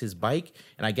riding his bike,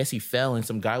 and I guess he fell, and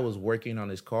some guy was working on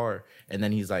his car, and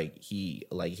then he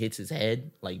hits his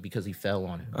head like because he fell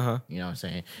on him. You know what I'm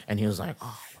saying? And he was like,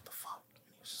 oh, what the fuck? And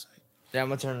he was just like, Yeah, I'm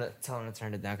gonna tell him to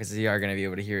turn it down because you are gonna be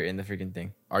able to hear it in the freaking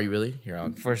thing. are you really? Here,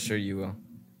 I'll. For sure, you will.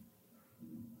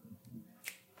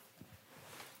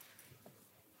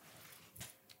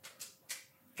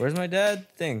 Where's my dad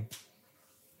thing?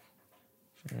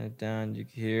 Turn it down. You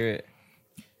can hear it.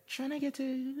 Trying to get to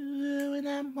you and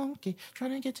that monkey.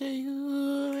 Trying to get to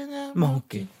you and that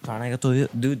Monkey. Trying to get to you,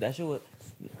 dude. That shit was.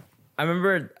 I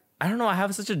remember. I don't know. I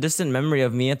have such a distant memory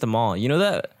of me at the mall. You know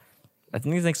that? I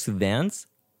think it's next to Vans.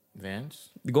 Vans?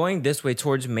 Going this way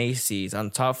towards Macy's, on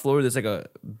the top floor, there's like a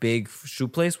big shoe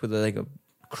place with like a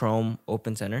chrome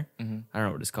open center. I don't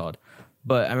know what it's called.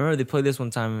 But I remember they played this one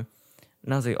time,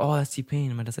 and I was like, oh, that's T-Pain.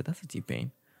 And my dad said, that's a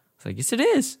T-Pain. I was like, yes, it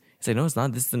is. He said, no, it's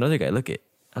not. This is another guy. Look it.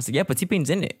 I was like, yeah, but T-Pain's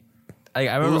in it. I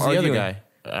remember Who was the arguing. other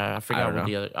guy? I forgot don't what know.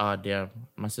 the other. Oh, damn.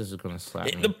 My sister's going to slap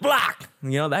In me. the block.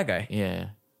 You know that guy. Yeah.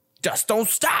 Just don't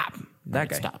stop. That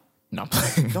guy. Stop. No.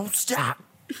 Don't stop.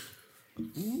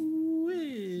 Who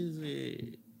is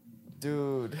it?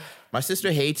 Dude. My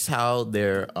sister hates how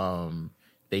they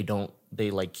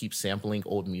like keep sampling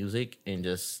old music and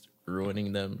just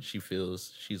ruining them.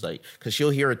 She's like, because she'll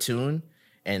hear a tune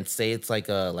and say it's like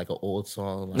an old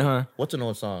song. Like, what's an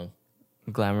old song?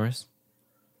 Glamorous.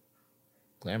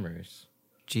 Glamorous.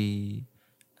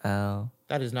 G-L.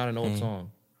 That is not an old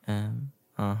song.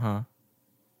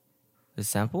 Is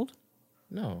sampled?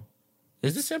 No.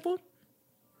 Is it sampled?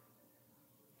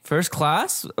 First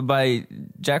Class by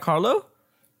Jack Harlow?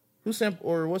 Who sample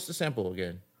or what's the sample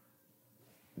again?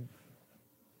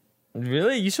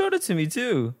 Really? You showed it to me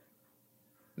too.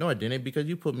 No, I didn't, because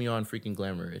you put me on freaking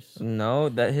Glamorous. No,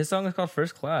 that his song is called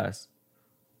First Class.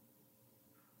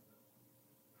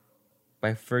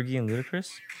 By Fergie and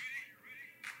Ludacris?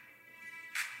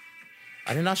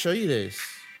 I did not show you this.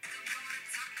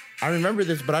 I remember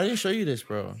this, but I didn't show you this,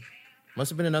 bro.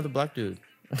 Must have been another black dude.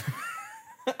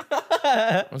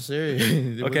 I'm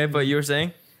serious. Okay, but you were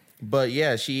saying? But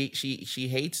yeah, she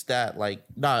hates that. Like,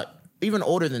 not even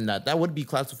older than that. That would be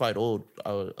classified old.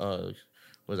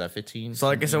 Was that 15? So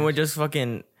like if someone just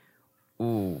fucking,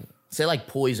 say like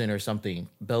Poison or something.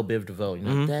 Belle Biv DeVoe, you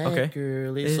know that okay.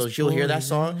 girl. So she'll hear that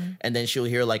song, and then she'll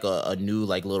hear like a new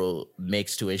like little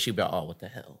mix to it. She'll be like, oh, what the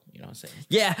hell? You know what I'm saying?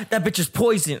 yeah, that bitch is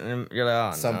poison. And you're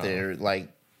like, oh, Something no. like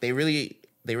they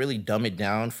really dumb it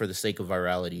down for the sake of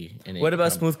virality. And What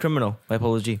about Smooth Criminal by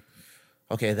Polo G?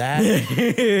 Okay, that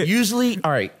usually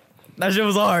all right. That shit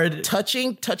was hard.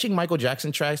 Touching Michael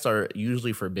Jackson tracks are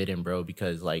usually forbidden, bro,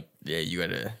 because like Yeah, you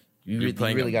gotta. you You're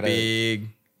playing really a gotta big.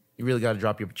 you really gotta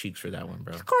drop your cheeks for that one,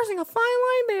 bro. Crossing a fine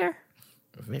line there.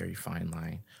 A very fine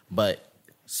line. But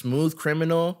Smooth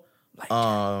Criminal,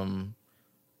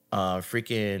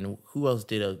 freaking who else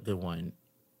did a good one?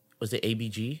 Was it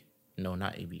ABG? No,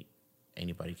 not AB.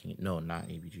 Anybody can not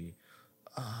ABG.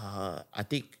 I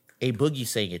think A Boogie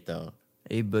sang it though.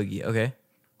 A Boogie, okay.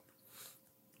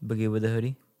 Boogie with the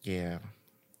hoodie. Yeah.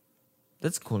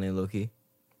 That's a cool name, Loki.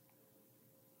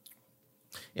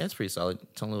 Yeah, it's pretty solid.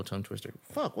 It's a little tongue twister.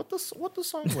 Fuck, what the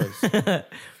song was?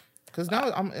 Because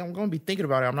now I'm going to be thinking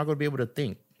about it. I'm not going to be able to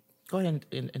think. Go ahead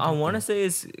and I want to say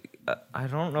it's I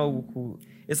don't know who.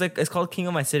 It's called King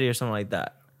of My City or something like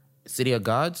that. City of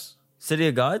Gods City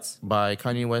of Gods. by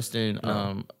Kanye West and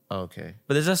No. okay.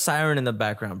 But there's a siren in the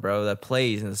background, bro, that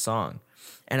plays in the song.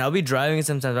 And I'll be driving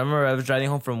sometimes. I remember I was driving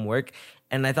home from work,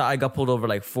 and I thought I got pulled over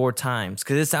like 4 times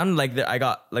because it sounded like I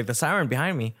got like the siren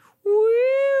behind me. So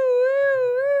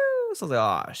I was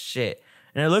like, oh shit.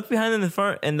 And I looked behind in the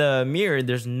front in the mirror.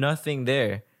 There's nothing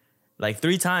there. Like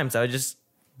 3 times, I just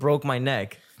broke my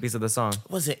neck because of the song.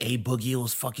 Was it A Boogie? It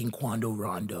was fucking Quando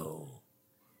Rondo.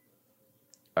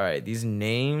 All right, these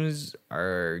names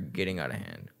are getting out of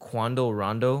hand. Quando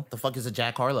Rondo, The fuck is a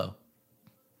Jack Harlow?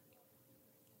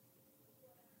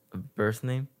 a birth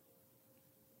name.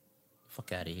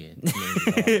 Fuck out of here.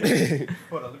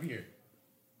 Hold on, let me hear.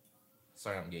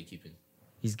 Sorry, I'm gatekeeping.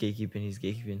 He's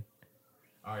gatekeeping.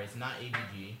 All right, it's not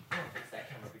ABG. Oh, fix that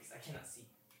camera because I cannot see.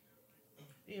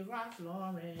 It rocks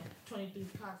Lauren, 23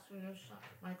 cops for your shot,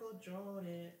 Michael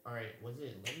Jordan. All right, was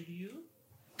it Letter to You?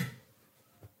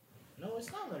 No,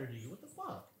 it's not Letter to You. What the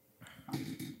fuck?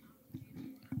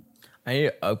 I need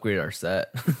to upgrade our set.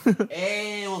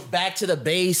 Hey, it was back to the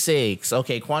basics.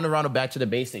 Okay, Quando Rondo, back to the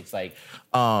basics. Like,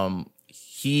 I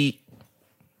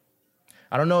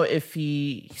don't know if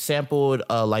he sampled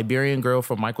a Liberian Girl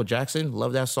from Michael Jackson.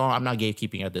 Love that song. I'm not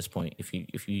gatekeeping at this point. If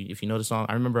you know the song,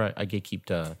 I remember I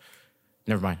gatekeeped.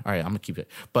 Never mind. All right, I'm gonna keep it.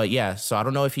 But yeah, so I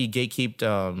don't know if he gatekeeped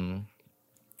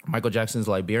Michael Jackson's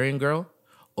Liberian Girl,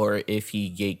 or if he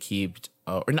gatekeeped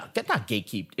or not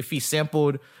gatekeeped. If he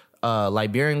sampled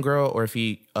Liberian Girl, or if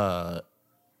he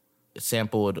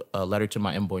sampled Letter to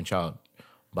My Unborn Child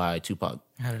by Tupac.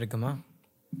 How did it come out?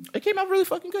 It came out really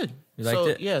fucking good. You liked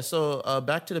it? Yeah, so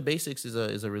Back to the Basics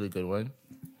is a really good one.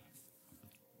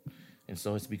 And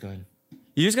so it's begun.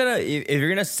 You just gotta, if you're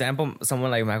gonna sample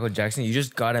someone like Michael Jackson, you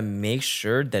just gotta make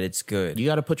sure that it's good. You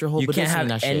gotta put your whole You can't in have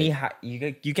that any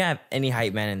shit. you can't have any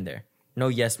hype man in there. No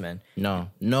yes man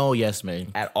No yes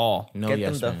man. at all. No Get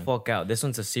yes them the man. fuck out. This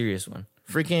one's a serious one.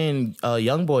 Freaking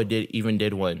YoungBoy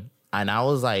did one. And I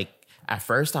was like, at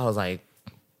first I was like,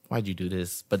 why'd you do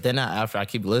this? But then after I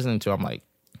keep listening to it, I'm like,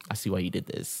 I see why you did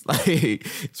this. Like,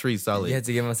 it's pretty solid. You had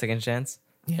to give him a second chance.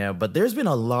 Yeah, but there's been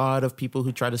a lot of people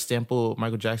who try to sample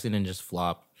Michael Jackson and just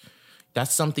flop.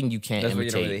 That's something you can't That's why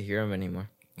imitate. you don't really hear him anymore.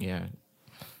 Yeah.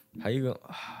 How you go?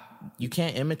 You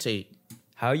can't imitate.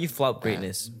 How you flop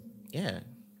greatness? Yeah.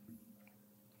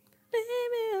 Leave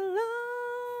me alone.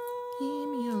 Leave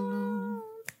me alone.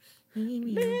 Leave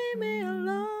me Leave me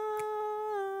alone.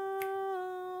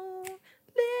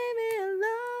 Leave me alone.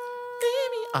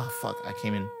 Oh fuck! I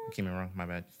came in wrong. My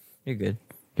bad. You're good.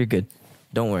 You're good.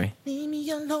 Don't worry. Leave me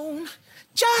alone.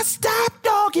 Just stop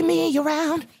dogging me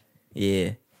around.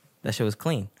 Yeah, that shit was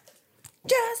clean.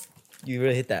 Just you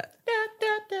really hit that.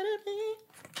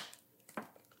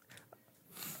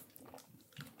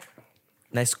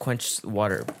 Nice quench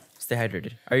water. Stay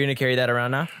hydrated. Are you gonna carry that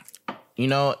around now? You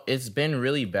know, it's been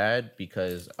really bad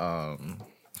because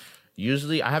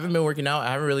usually I haven't been working out.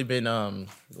 I haven't really been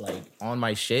like on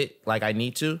my shit like I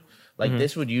need to. Like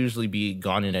this would usually be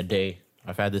gone in a day.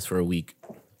 I've had this for a week.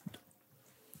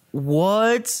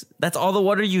 What? That's all the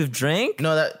water you've drank?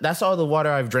 No, that's all the water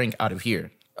I've drank out of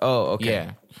here. Oh, okay.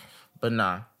 Yeah. But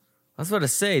nah. I was about to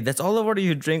say, that's all the water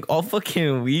you drink all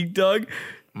fucking week, dog.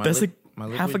 That's like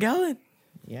half a gallon.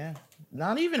 Yeah.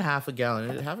 Not even half a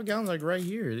gallon. Half a gallon's like right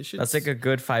here. This shit. That's like a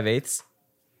good 5/8.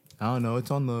 I don't know.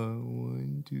 It's on the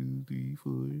 1, 2, 3,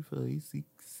 4, 5, 6,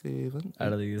 7. I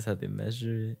don't think that's how they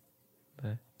measure it.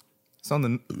 But It's on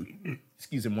the.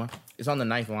 Excuse-moi. It's on the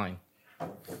 9th line.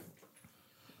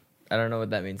 I don't know what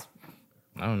that means.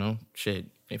 I don't know. Shit.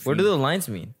 What do the lines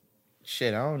mean?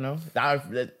 Shit, I don't know.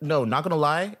 No, not gonna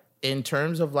lie. In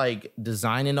terms of like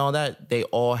design and all that, they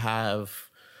all have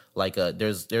like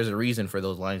there's a reason for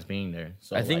those lines being there.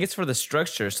 So I think it's for the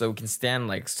structure, so it can stand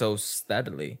like so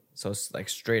steadily, so like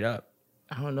straight up.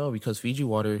 I don't know because Fiji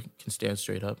water can stand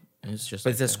straight up, and it's just.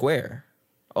 But like it's a that. square.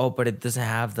 Oh, but it doesn't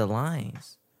have the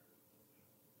lines.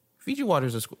 Fiji water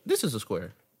is a square. This is a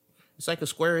square. It's like a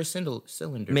squarish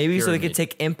cylinder. Maybe so they pyramid. could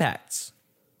take impacts.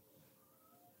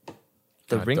 The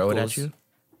Can I wrinkles. throw it at you.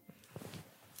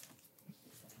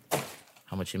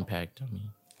 How much impact? I mean,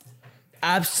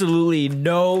 Absolutely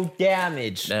no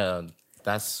damage.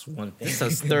 that's one thing. So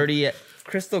it's 30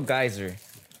 Crystal Geyser.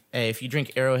 Hey, if you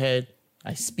drink Arrowhead,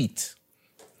 I spit.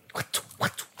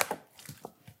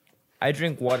 I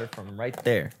drink water from right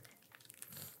there.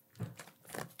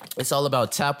 It's all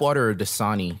about tap water or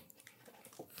Dasani.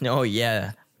 Oh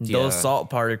yeah. Yeah. Those salt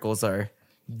particles are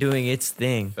doing its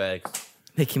thing. Facts.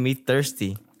 Making me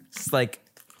thirsty. It's like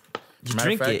you Matter of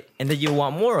drink fact- it and then you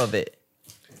want more of it.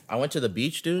 I went to the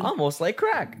beach, dude. Almost like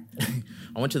crack.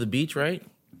 I went to the beach, right?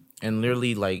 and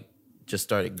literally like just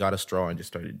got a straw and just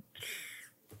started.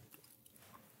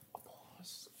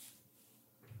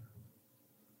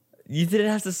 You didn't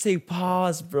have to say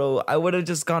pause, bro. I would have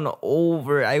just gone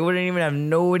over. I wouldn't even have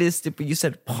noticed it, but you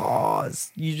said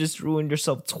pause. You just ruined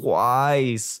yourself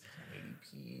twice.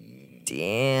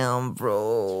 Damn,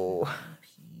 bro.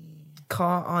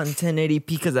 Caught on 1080p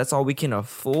because that's all we can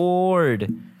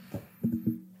afford.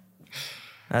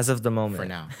 As of the moment. For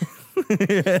now.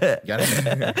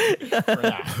 For now.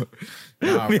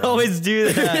 Nah, We bro. always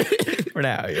do that. For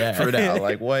now, yeah. For now.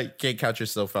 Like, what? Can't count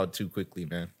yourself out too quickly,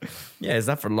 man. Yeah, it's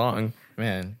not for long.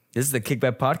 Man, This is the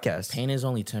Kickback Podcast. pain is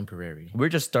only temporary. We're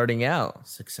just starting out.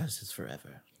 Success is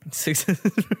forever. Success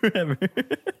forever.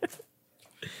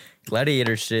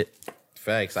 Gladiator shit.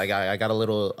 Facts. I got a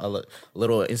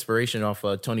little inspiration off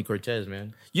Tony Cortez,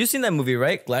 man. You seen that movie,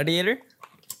 right? Gladiator?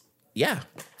 Yeah.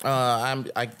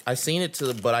 I seen it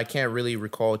but I can't really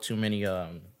recall too many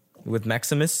With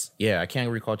Maximus? I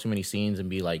can't recall too many scenes and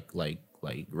be not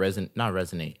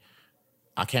resonate.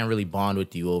 I can't really bond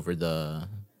with you over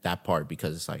that part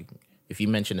because it's like if you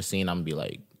mention a scene, I'm gonna be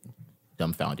like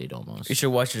dumbfounded almost. You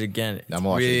should watch it again. It's I'm a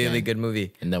watching it really again. good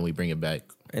movie. And then we bring it back.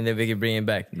 And then we can bring it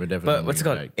back. We're definitely But gonna what's it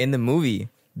bring called? it back. In the movie,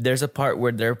 there's a part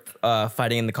where they're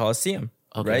fighting in the Coliseum,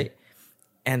 Okay. right?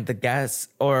 And the gas,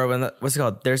 or what's it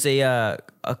called? There's a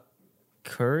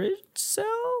carousel?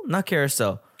 Not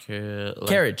carousel.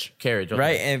 Carriage. Carriage. Okay.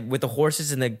 Right? And with the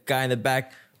horses and the guy in the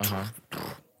back.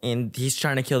 And he's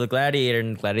trying to kill the gladiator,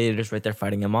 and the gladiator's right there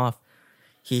fighting him off.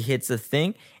 He hits the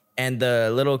thing, and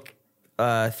the little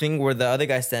thing where the other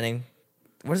guy's standing.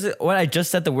 What is it? What I just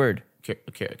said the word.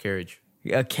 Carriage.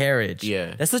 A carriage.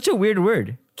 Yeah. That's such a weird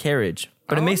word. Carriage.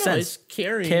 But it makes sense. It's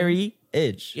carry.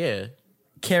 Carriage. Yeah.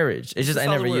 Carriage. It's just I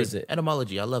never use it.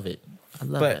 Etymology. I love it.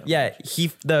 But yeah,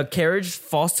 the carriage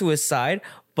falls to his side,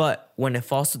 but when it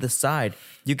falls to the side,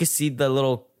 you can see the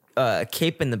little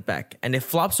cape in the back, and it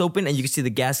flops open, and you can see the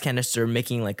gas canister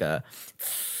making like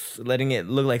letting it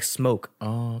look like smoke.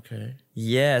 Oh, okay.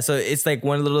 Yeah, so it's like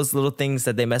one of those little things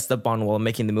that they messed up on while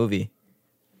making the movie.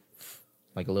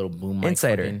 Like a little boom mic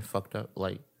Insider. fucking fucked up,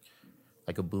 like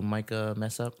a boom mic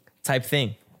mess up. Type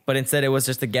thing. But instead it was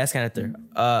just a gas canister.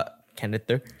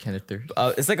 Canister.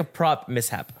 It's like a prop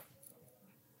mishap.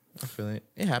 I feel it.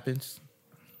 It happens.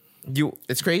 You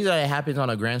It's crazy that it happens on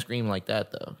a grand screen like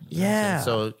that, though. You know what I'm Yeah.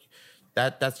 saying? So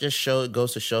that just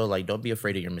goes to show, like, don't be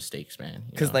afraid of your mistakes, man.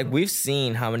 You because know? like we've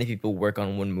seen how many people work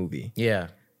on one movie. Yeah,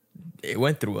 It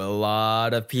went through a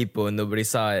lot of people and nobody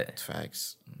saw it.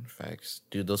 facts,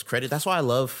 dude. Those credits. That's why I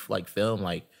love like film.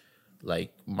 Like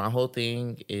my whole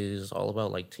thing is all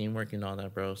about like teamwork and all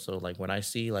that, bro. So like when I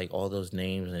see like all those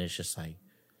names and it's just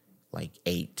like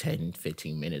 8, 10,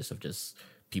 15 minutes of just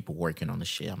people working on the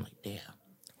shit, I'm like, damn.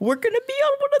 We're gonna be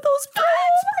on one of those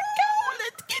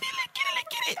Let's get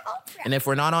it. And if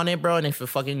we're not on it, bro, and if it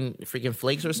freaking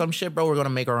flakes or some shit, bro, we're gonna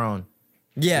make our own.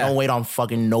 Yeah. Don't wait on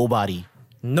fucking nobody.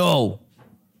 No.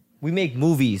 We make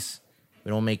movies We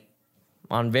don't make.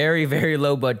 on very, very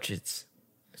low budgets.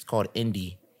 It's called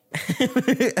indie.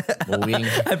 But we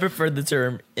ain't- I prefer the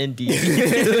term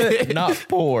indie, not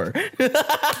poor.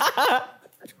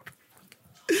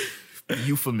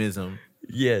 euphemism.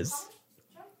 Yes.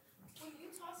 When you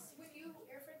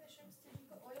air fry the shrimps, did you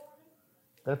put oil on them?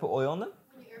 Did I put oil on them?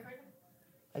 When you air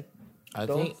fry them? I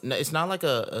Don't- think no, it's not like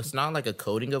a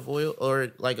coating of oil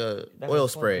or like a oil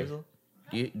spray.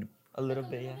 You, A little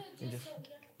bit, yeah.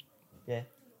 Yeah. Okay,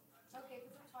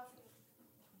 because I'm tossing it.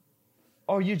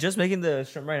 Oh, you just making the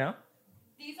shrimp right now?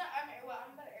 These are, I'm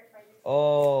about to air fry these.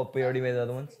 Oh, but you already made the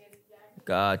other ones?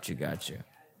 Got you.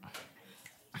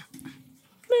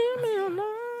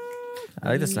 I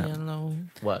like this song.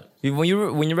 What? When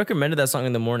you recommended that song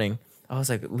in the morning, I was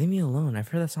like, leave me alone. I've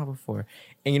heard that song before.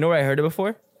 And you know where I heard it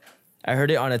before? I heard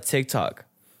it on a TikTok.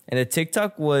 And the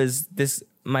TikTok was this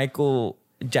Michael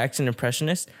Jackson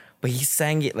impressionist, but he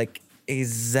sang it like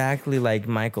exactly like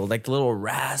Michael, like the little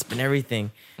rasp and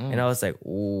everything. And I was like,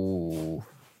 ooh.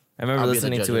 I remember I'll be the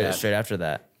listening judge to of it that. straight after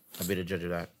that. I'll be the judge of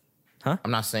that. Huh?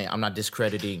 I'm not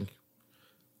discrediting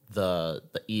the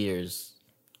ears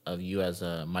of you as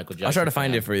a Michael Jackson. I'll try to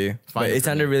find fan. it for you. Find But it it for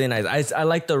sounded me. really nice. I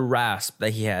like the rasp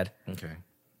that he had. Okay,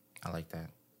 I like that.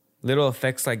 Little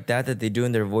effects like that they do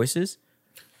in their voices.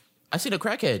 I seen a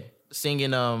crackhead singing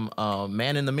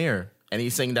 "Man in the Mirror," and he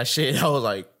sang that shit. I was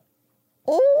like,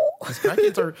 oh,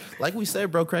 crackheads are like we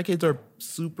said, bro. Crackheads are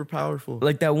super powerful.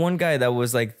 Like that one guy that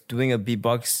was like doing a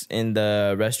beatbox in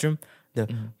the restroom. The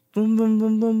boom boom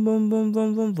boom boom boom boom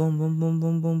boom boom boom boom boom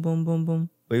boom boom boom boom boom.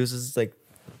 But he was just like,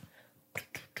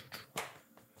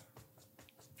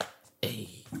 Hey.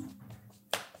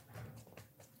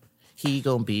 He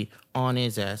gonna be on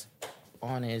his ass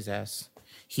on his ass.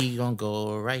 He gonna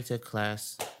go right to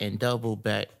class and double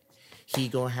back. He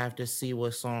gonna have to see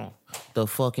what's on the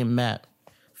fucking map.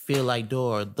 Feel like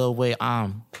door the way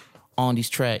I'm on these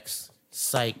tracks.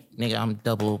 Psych, nigga, I'm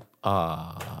double.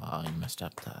 You messed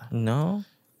up. No,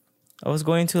 I was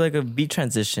going to like a beat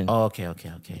transition. Oh, okay.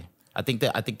 I think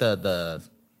the.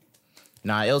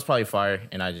 Nah, it was probably fire,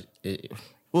 and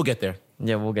we'll get there.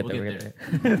 Yeah, we'll get there.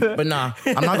 But nah,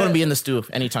 I'm not gonna be in the stew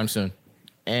anytime soon.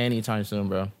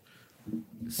 Bro.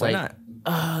 It's Why like,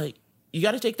 not? You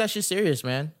got to take that shit serious,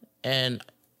 man. And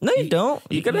No, you don't.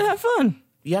 You gotta have fun.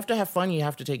 you have to have fun. You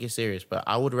have to take it serious. But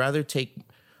I would rather take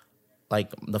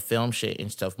like the film shit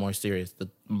and stuff more serious.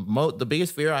 The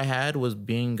biggest fear I had was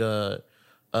being a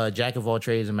jack of all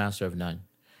trades and master of none.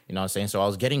 You know what I'm saying? So I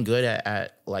was getting good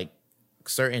at like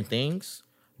certain things,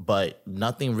 but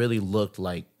nothing really looked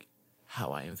like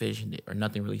how I envisioned it, or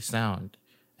nothing really sound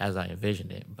as I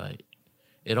envisioned it. But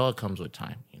it all comes with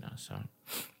time, you know. So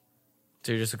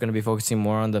you're just gonna be focusing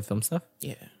more on the film stuff.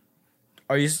 yeah.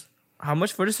 How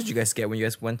much footage did you guys get when you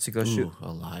guys went to go shoot?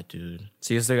 A lot, dude.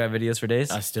 So you still got videos for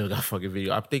days? I still got fucking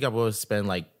video. I think I will spend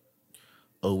like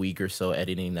a week or so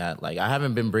editing that. Like I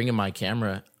haven't been bringing my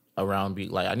camera around.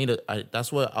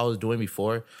 That's what I was doing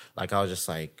before. Like I was just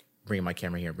like bringing my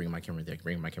camera here, bringing my camera there,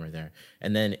 bringing my camera there,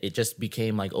 and then it just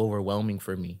became like overwhelming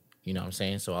for me. You know what I'm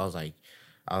saying? So I was like,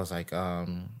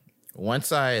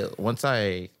 once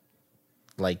I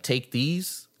like take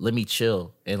these, let me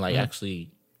chill and like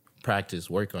actually practice,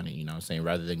 work on it, you know what I'm saying,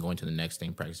 rather than going to the next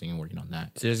thing, practicing and working on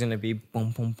that. So there's gonna be boom,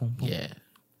 boom, boom, boom. Yeah.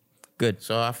 Good.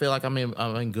 So I feel like I'm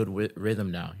in good rhythm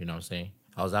now, you know what I'm saying?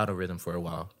 I was out of rhythm for a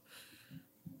while.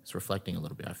 It's reflecting a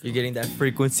little bit, I feel. You're getting that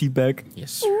frequency back.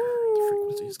 Yes, sir. The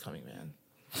frequency is coming, man.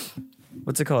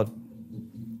 What's it called?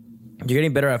 You're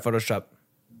getting better at Photoshop.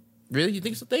 Really? You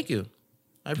think so? Thank you.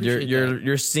 I appreciate that.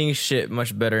 You're seeing shit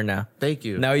much better now. Thank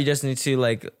you. Now you just need to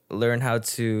like learn how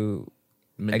to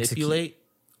Manipulate?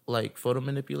 Like photo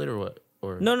manipulate or what?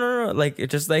 Or No. Like it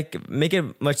just like make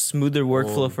it much smoother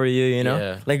workflow for you. You know,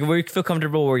 yeah. like where you feel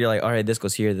comfortable, where you're like, all right, this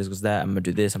goes here, this goes that. I'm gonna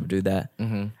do this. I'm gonna do that.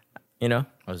 Mm-hmm. You know,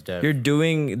 I was dead. you're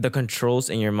doing the controls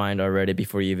in your mind already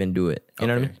before you even do it. You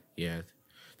know what I mean? Yeah.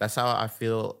 That's how I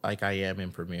feel like I am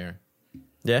in Premiere.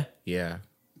 Yeah. Yeah.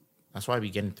 That's why I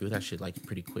be getting through that shit like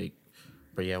pretty quick.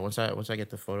 But yeah, once I get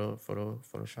the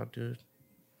Photoshop, dude.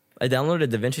 I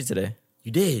downloaded DaVinci today.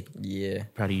 You did. Yeah.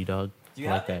 Proud of you, dog. You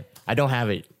I like have that. I don't have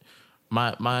it.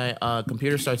 My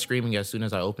computer starts screaming as soon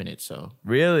as I open it. So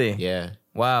Really? yeah.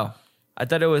 Wow. I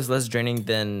thought it was less draining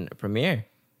than Premiere.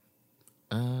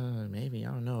 Maybe, I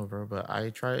don't know, bro.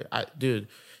 But dude,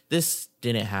 this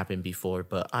didn't happen before.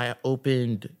 But I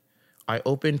opened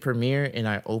Premiere and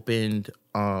I opened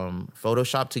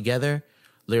Photoshop together.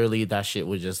 Literally, that shit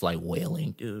was just like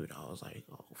wailing, dude. I was like,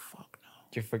 oh fuck no.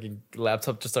 Your fucking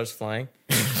laptop just starts flying.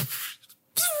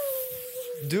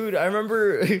 Dude, I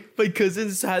remember my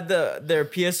cousins had their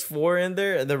PS4 in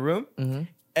there in the room,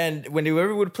 and whenever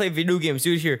we would play video games,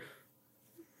 you would hear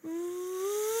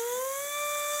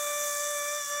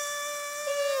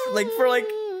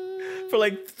for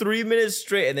like 3 minutes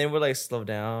straight, and then we're like slow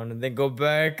down, and then go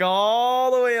back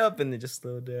all the way up, and then just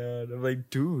slow down. I'm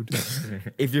like, dude,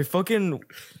 if your fucking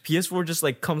PS4 just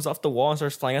like comes off the wall and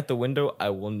starts flying out the window, I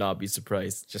will not be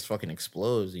surprised. Just fucking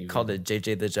explodes. Even. Called it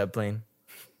JJ the Jet Plane.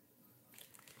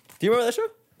 Do you remember that show?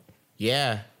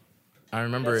 Yeah. I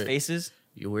remember That's it. Faces?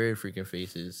 Your weird freaking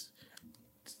faces.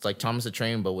 It's like Thomas the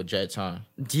Train, but with jets, huh?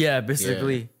 Yeah,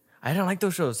 basically. I don't like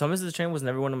those shows. Thomas the Train was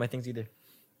never one of my things either.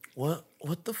 What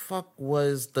the fuck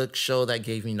was the show that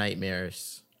gave me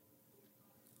nightmares?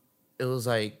 It was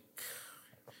like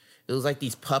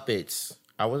these puppets.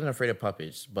 I wasn't afraid of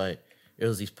puppets, but it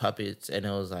was these puppets, and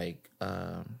it was like,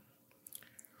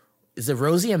 is it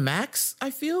Rosie and Max?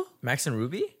 I feel Max and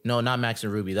Ruby? no, not Max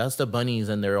and Ruby. That's the bunnies,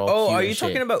 and they're all. Oh, cute are and you shit.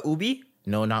 talking about Ubi?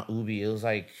 No, not Ubi. It was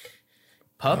like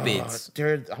Puppets.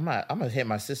 dude, I'm gonna hit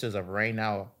my sisters up right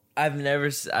now. I don't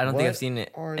think I've What seen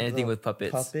it, are anything the with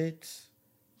puppets. Puppets.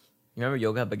 You remember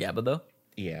Yoga Bagaba though?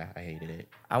 Yeah, I hated it.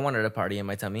 I wanted a party in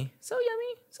my tummy. So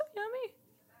yummy, so yummy.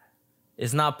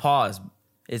 It's not pause.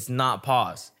 It's not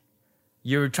pause.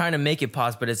 You're trying to make it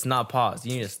pause, but it's not pause.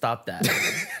 You need to stop that.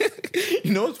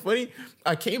 You know what's funny?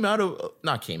 I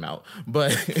not came out,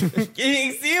 but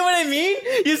You see what I mean?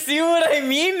 You see what I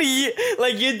mean?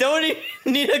 You don't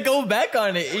need to go back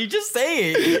on it. You just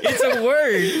say it. It's a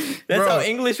word. That's Bro. how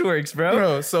English works, bro.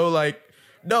 bro, so like,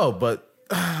 no, but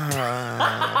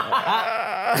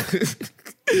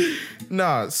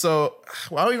nah. So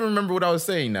I don't even remember what I was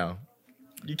saying now.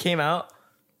 You came out?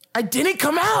 I didn't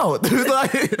come out. Dude,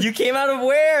 like, You came out of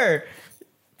where?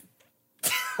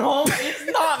 Oh,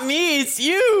 it's not me. It's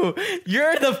you.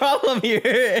 You're the problem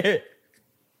here.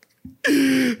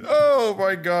 Oh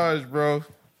my gosh, bro.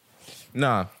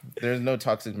 Nah, there's no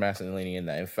toxic masculinity in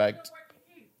that. In fact,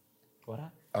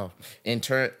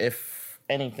 if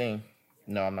anything,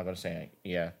 no, I'm not gonna say it.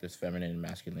 Yeah, there's feminine and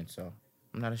masculine, so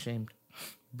I'm not ashamed.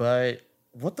 But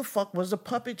what the fuck was the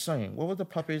puppet saying? What were the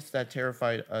puppets that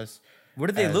terrified us? What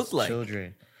did they look like?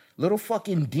 Children. Little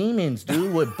fucking demons,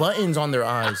 dude, with buttons on their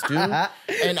eyes, dude.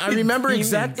 And I remember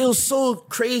exactly, it was so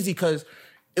crazy because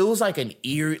it was like an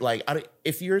eerie, like,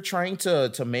 if you're trying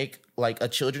to make like a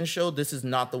children's show, this is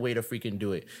not the way to freaking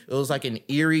do it. It was like an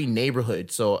eerie neighborhood.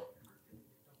 So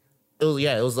it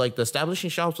was like the establishing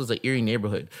shops was an eerie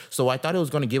neighborhood. So I thought it was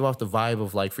going to give off the vibe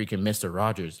of like freaking Mr.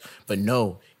 Rogers. But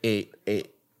no, it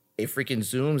freaking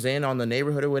zooms in on the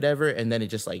neighborhood or whatever, and then it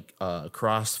just like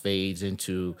crossfades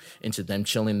into them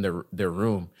chilling in their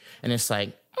room. And it's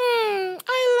like,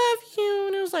 I love you.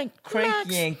 And it was like, Crank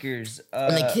Yankers.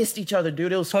 and they kissed each other,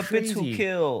 dude. It was Puppets crazy. Who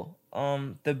Kill.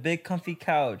 The Big Comfy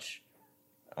Couch.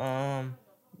 I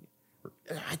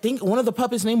think one of the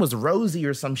puppets' name was Rosie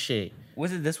or some shit.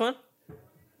 Was it this one?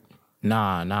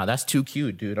 Nah, that's too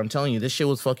cute, dude. I'm telling you, this shit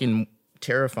was fucking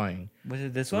terrifying. Was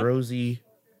it this one? Rosie.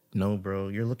 No, bro.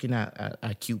 You're looking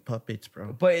at cute puppets,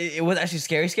 bro. But it was actually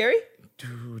scary?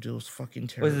 Dude, it was fucking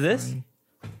terrifying. Was it this?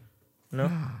 No?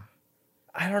 Nah.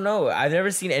 I don't know. I've never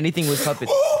seen anything with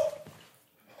puppets. Oh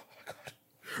my God.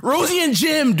 Rosie and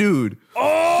Jim, dude.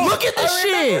 Oh! Look at this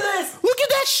shit. This. Look at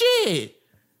that shit.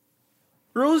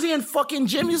 Rosie and fucking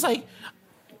Jim. He's like,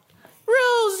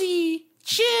 Rosie,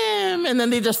 Jim. And then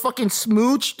they just fucking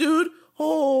smooch, dude.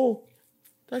 Oh.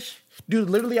 Dude,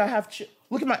 literally I have...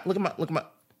 Look at my...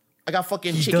 I got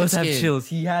fucking chicken skin. He does have chills.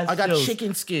 He has chills. I got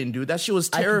chicken skin, dude. That shit was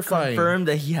terrifying. I can confirm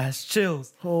that he has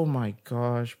chills. Oh my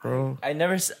gosh, bro.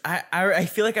 I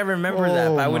feel like I remember that,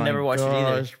 but I would never watch it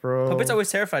either. Bro. Puppets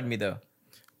always terrified me, though.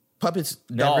 Puppets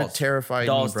never terrified me,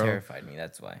 bro. Dolls terrified me,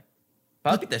 that's why.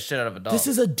 I'll beat the shit out of a doll. This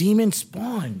is a demon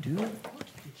spawn, dude. Look at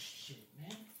this shit,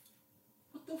 man.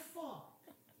 What the fuck?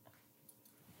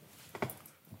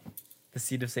 The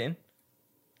Seed of Satan?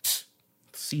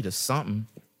 Seed of something.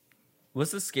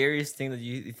 What's the scariest thing that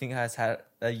you think has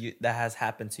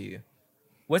happened to you?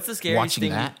 What's the scariest Watching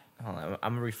thing? that? Hold on,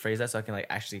 I'm gonna rephrase that so I can like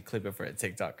actually clip it for a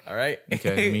TikTok. All right? Okay,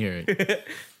 let me hear it.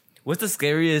 What's the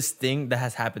scariest thing that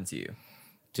has happened to you?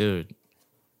 Dude,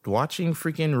 watching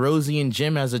freaking Rosie and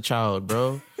Jim as a child,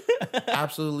 bro.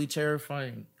 Absolutely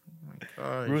terrifying. Oh my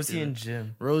God. Rosie and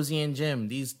Jim. Rosie and Jim.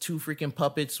 These two freaking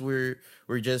puppets were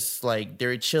just like, they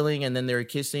were chilling and then they were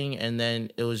kissing and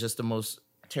then it was just the most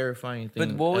terrifying thing.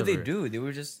 But what would they ever. do? They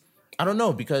were just... I don't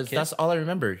know, because kiss? that's all I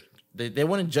remember. They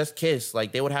wouldn't just kiss.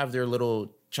 Like, they would have their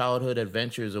little childhood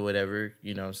adventures or whatever,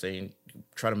 you know, saying,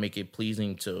 try to make it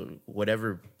pleasing to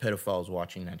whatever pedophile's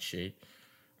watching that shit.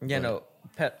 Yeah,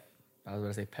 but, I was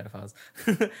gonna say pedophiles.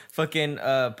 Fucking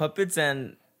puppets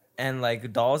and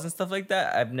like dolls and stuff like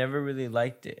that. I've never really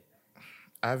liked it.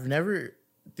 I've never...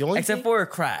 The only Except for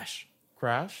Crash.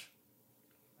 Crash?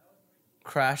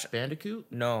 Bandicoot?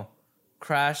 No.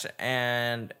 Crash,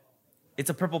 and it's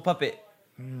a purple puppet.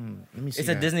 Let me see. It's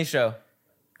a Disney show.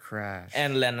 Crash.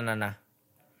 And La Na Na Na.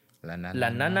 La Na La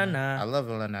Na Na Na. I love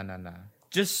La Na Na Na.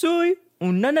 Je suis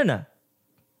un nanana.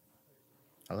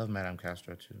 I love Madame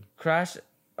Castro too. Crash,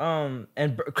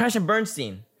 Crash and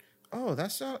Bernstein. Oh,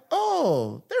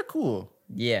 they're cool.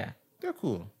 Yeah. They're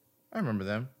cool. I remember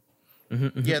them.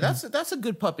 Yeah, that's a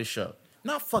good puppet show.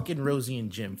 Not fucking Rosie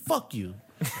and Jim. Fuck you.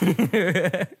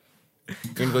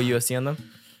 You gonna go UFC on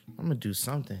them? I'm gonna do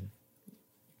something,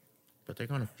 but they're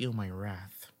gonna feel my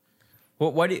wrath.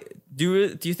 Well, why do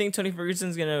you think Tony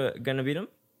Ferguson's gonna beat him?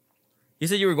 You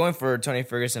said you were going for Tony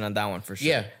Ferguson on that one for sure.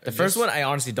 Yeah, the first one, I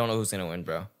honestly don't know who's gonna win,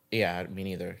 bro. Yeah, me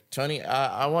neither. Tony,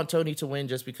 I want Tony to win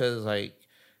just because like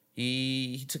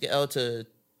he took an L to,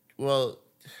 well,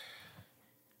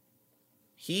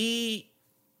 his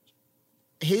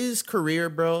career,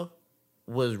 bro,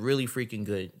 was really freaking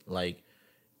good. Like.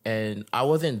 And I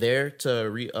wasn't there to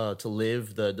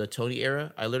live the Tony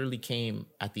era. I literally came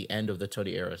at the end of the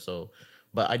Tony era. So,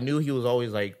 but I knew he was always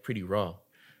like pretty raw.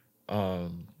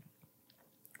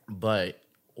 But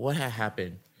what had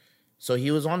happened? So he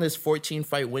was on this 14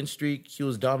 fight win streak. He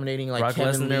was dominating like Brock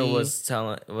Kevin Lesnar Lee. was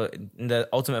telling the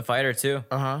Ultimate Fighter too.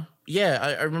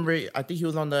 Yeah, I remember. I think he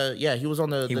was on the. Yeah, he was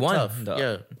on the. He the won. Tough.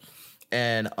 Yeah,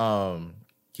 and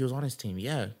he was on his team.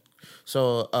 Yeah,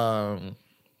 so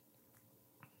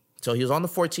So he was on the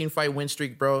 14 fight win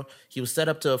streak, bro. He was set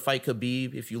up to fight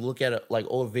Khabib. If you look at like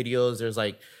old videos, there's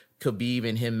like Khabib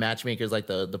and him matchmakers, like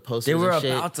the posters. They were and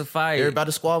shit. about to fight. They were about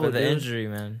to squabble. For the dude. injury,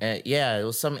 man. And yeah, it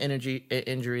was some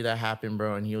injury that happened,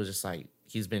 bro. And he was just like,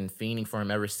 he's been fiending for him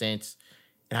ever since.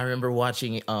 And I remember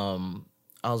watching.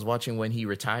 I was watching when he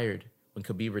retired, when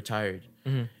Khabib retired,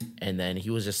 and then he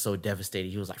was just so devastated.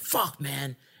 He was like, "Fuck,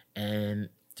 man!" And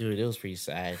dude, it was pretty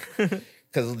sad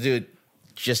because dude,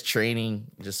 just training,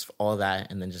 just all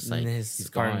that, and then just like his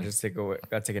partner just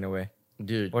got taken away.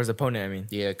 Dude, Or his opponent, I mean.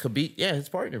 yeah, Khabib, yeah, his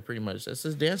partner pretty much. That's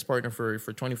his dance partner for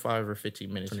 25 or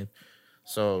 15 minutes.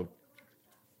 So,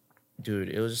 dude,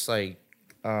 it was just like,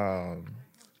 I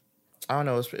don't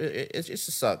know. It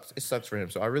just sucks. It sucks for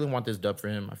him. So I really want this dub for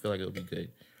him. I feel like it'll be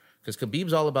good because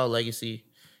Khabib's all about legacy.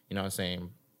 You know what I'm saying?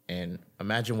 And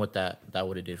imagine what that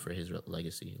would have did for his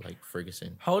legacy, like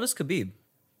Ferguson. How old is Khabib?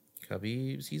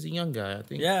 He's a young guy, I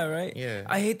think. Yeah, right? Yeah.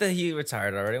 I hate that he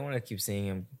retired already. I want to keep seeing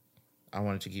him. I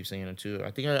wanted to keep saying him too.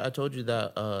 I think I told you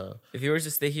that. If he were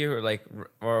to stay here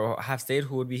or have stayed,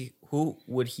 who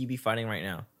would he be fighting right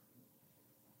now?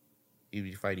 He'd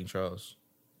be Charles.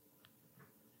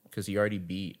 Because he already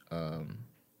beat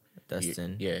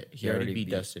Dustin. He already beat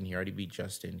Dustin. He already beat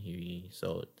Justin.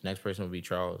 So the next person would be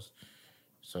Charles.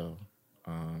 So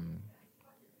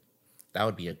that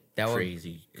would be a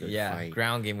crazy good fight.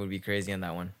 Ground game would be crazy on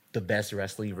that one. The best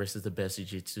wrestling versus the best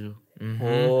jiu-jitsu. Mm-hmm.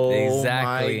 Oh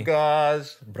exactly. my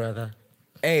gosh, brother.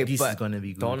 Hey, this but is gonna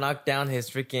be good. Don't knock down his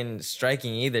freaking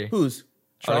striking either. Who's?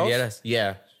 Charles? Oliviera's.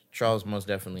 Yeah, Charles most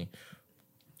definitely.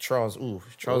 Charles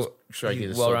striking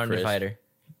is well-rounded so crisp. fighter.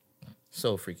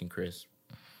 So freaking crisp.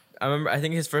 I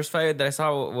think his first fight that I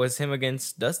saw was him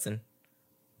against Dustin.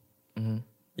 Mm-hmm.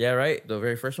 Yeah, right? The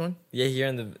very first one? Yeah, here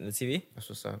in the TV. That's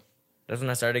what's up. That's when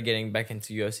I started getting back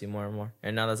into UFC more and more.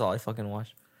 And now that's all I fucking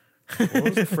watch. What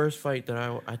was the first fight that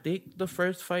I think the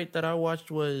first fight that I watched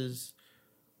was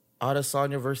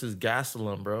Adesanya versus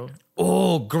Gastelum, bro.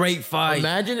 Oh, great fight.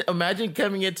 Imagine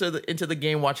coming into the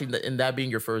game watching and that being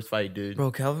your first fight, dude.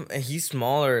 Bro, Kelvin, he's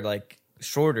smaller, like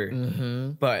shorter.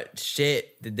 Mm-hmm. But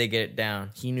shit, did they get it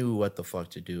down? He knew what the fuck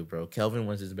to do, bro. Kelvin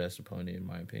was his best opponent, in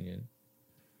my opinion.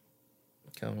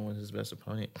 Kelvin was his best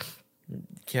opponent.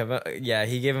 Kevin, yeah,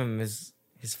 he gave him his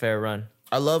fair run.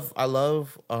 I love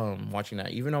watching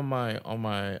that. Even on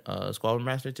my Squad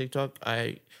Master TikTok,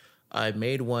 I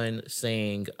made one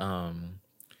saying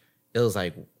it was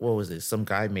like, what was it? Some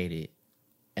guy made it,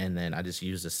 and then I just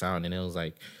used the sound, and it was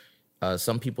like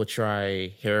some people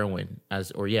try heroin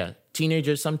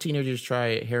some teenagers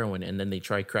try heroin and then they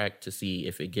try crack to see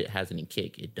if it has any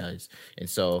kick. It does. And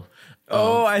so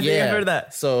I think I heard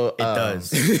that. So it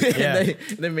does. Yeah.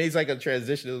 and then made like a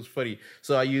transition. It was funny.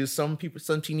 So I used some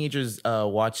teenagers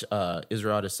watch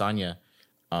Israel Adesanya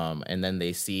and then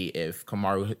they see if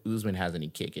Kamaru Usman has any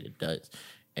kick. It does.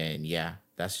 And yeah,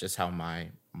 that's just how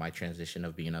my transition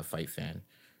of being a fight fan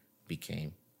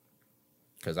became.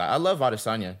 Because I love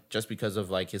Adesanya just because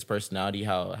of like his personality,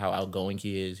 how outgoing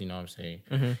he is. You know what I'm saying?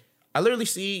 Mm-hmm. I literally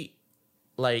see,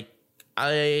 like,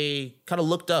 I kind of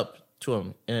looked up to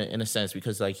him in a sense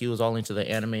because like he was all into the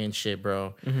anime and shit,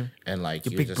 bro. Mm-hmm. And like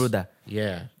you big brother.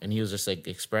 Yeah, and he was just like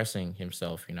expressing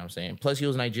himself. You know what I'm saying? Plus he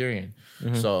was Nigerian,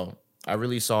 so I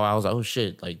really saw. I was like, oh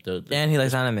shit, like and he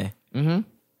likes anime. Mm-hmm.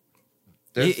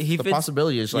 The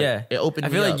possibility is like it opened. I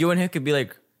feel like you and him could be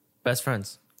like best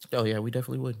friends. Oh yeah, we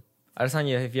definitely would.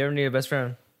 Adesanya, if you ever need a best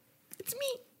friend, it's me.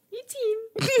 It's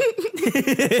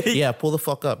him. Yeah, pull the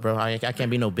fuck up, bro. I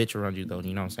can't be no bitch around you, though.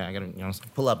 You know what I'm saying? I gotta, you know what I'm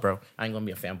saying? Pull up, bro. I ain't gonna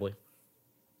be a fanboy.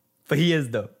 But he is,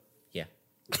 though. Yeah.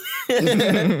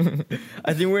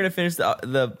 I think we're gonna finish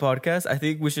the podcast. I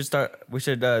think we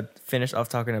should finish off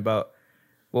talking about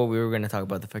what we were gonna talk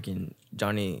about, the fucking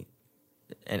Johnny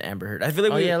and Amber Heard. I feel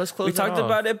like let's close. We talked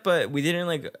about it, but we didn't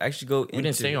like actually go. We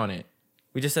didn't stay on it.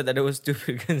 We just said that it was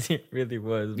stupid because it really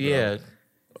was. Bro. Yeah.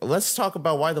 Let's talk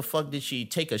about why the fuck did she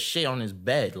take a shit on his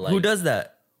bed? Like, who does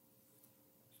that?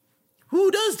 Who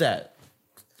does that?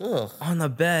 Ugh. On the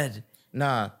bed.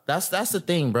 Nah, that's the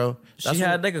thing, bro. She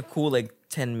had like a cool like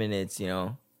 10 minutes, you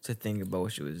know, to think about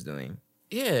what she was doing.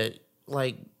 Yeah,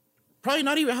 like probably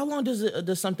not even. How long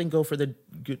does something go for the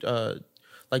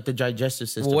like the digestive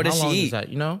system? Well, what does how long she eat? Is that,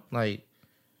 you know, like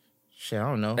shit. I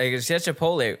don't know. Like she had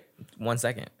Chipotle. 1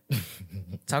 second.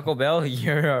 Taco Bell.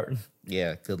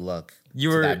 Yeah. Good luck. You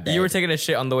were taking a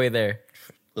shit on the way there.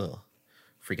 Ugh.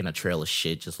 Freaking a trail of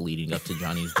shit just leading up to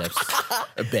Johnny's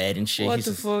Depp's bed and shit. What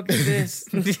the fuck is this?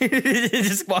 He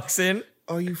just walks in.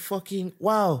 Are you fucking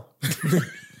wow?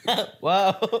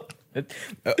 Wow.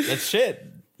 That's shit.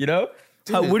 You know?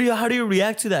 How do you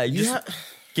react to that? You just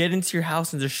get into your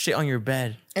house and there's shit on your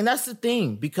bed. And that's the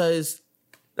thing, because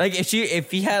like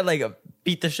if he had like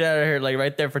beat the shit out of her like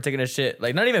right there for taking a shit,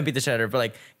 like not even beat the shit out of her, but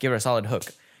like give her a solid hook.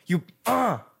 You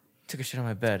took a shit on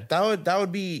my bed. That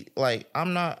would be like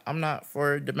I'm not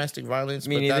for domestic violence,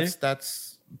 Me but neither.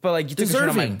 that's But like you took a shit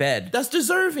on my bed. That's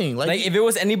deserving. Like if it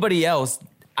was anybody else,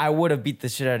 I would have beat the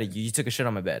shit out of you. You took a shit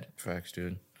on my bed. Facts,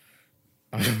 dude.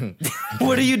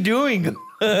 What are you doing?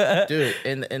 Dude,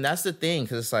 and that's the thing,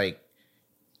 because it's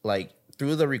like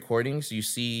through the recordings you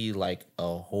see like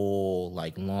a whole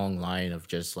like long line of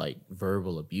just like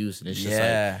verbal abuse, and it's just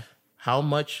like how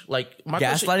much like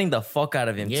gaslighting the fuck out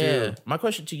of him too. My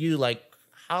question to you, like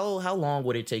how long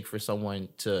would it take for someone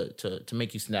to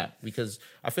make you snap? Because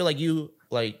I feel like you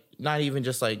like not even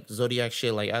just like zodiac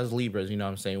shit, like as Libras, you know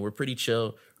what I'm saying, we're pretty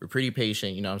chill, we're pretty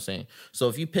patient, you know what I'm saying? So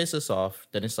if you piss us off,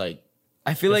 then it's like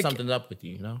I feel like something's up with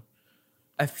you, you know?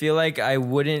 I feel like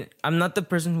I'm not the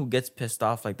person who gets pissed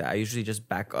off like that. I usually just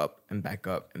back up and back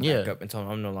up and back up until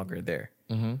I'm no longer there.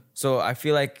 Mm-hmm. So I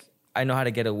feel like I know how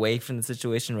to get away from the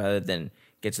situation rather than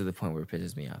get to the point where it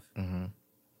pisses me off. Mm-hmm.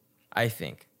 I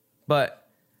think. But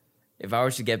if I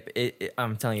were to get it,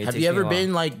 I'm telling you, have you ever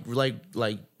been like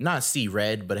not see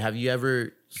red, but have you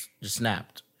ever just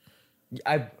snapped?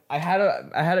 I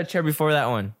had a chair before that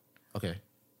one. Okay.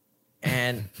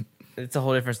 And it's a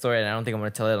whole different story, and I don't think I'm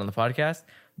going to tell it on the podcast.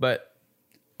 But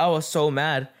I was so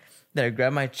mad that I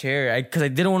grabbed my chair because I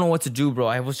didn't know what to do, bro.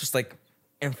 I was just like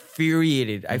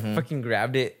infuriated. I fucking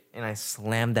grabbed it and I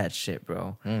slammed that shit,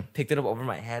 bro. Picked it up over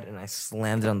my head and I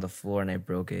slammed it on the floor and I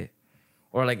broke it.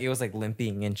 Or like it was like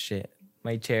limping and shit.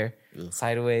 My chair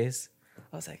sideways.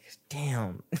 I was like,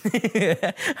 damn.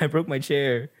 I broke my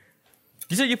chair.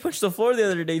 You said you punched the floor the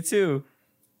other day too.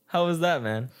 How was that,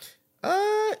 man?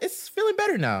 It's feeling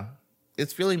better now.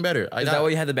 It's feeling better. Is that why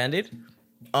you had the Band-Aid?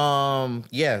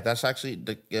 Yeah, that's actually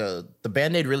the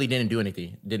Band-Aid really didn't do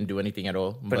anything. Didn't do anything at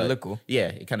all. But it looked cool. Yeah,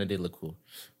 it kind of did look cool.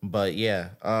 But yeah,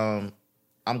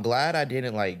 I'm glad I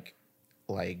didn't like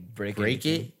break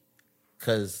it,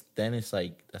 because then it's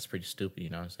like that's pretty stupid. You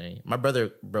know what I'm saying? My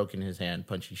brother broke in his hand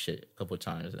punching shit a couple of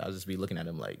times. I'll just be looking at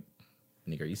him like,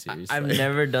 nigga, are you serious? I've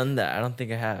never done that. I don't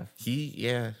think I have.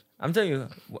 I'm telling you,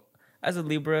 as a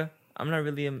Libra, I'm not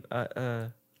really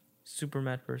a super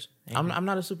mad person. I'm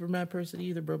not a super mad person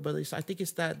either, bro. But I think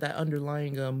it's that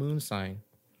underlying moon sign.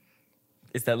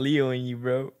 It's that Leo in you,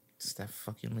 bro. It's that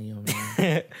fucking Leo,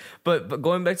 man. but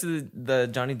going back to the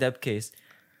Johnny Depp case,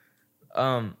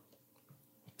 the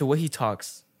way he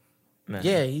talks, man.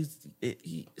 Yeah,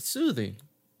 it's soothing.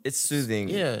 It's soothing.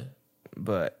 Yeah,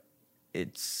 but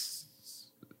it's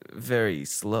very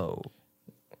slow.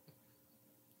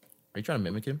 Are you trying to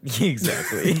mimic him?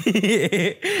 Exactly.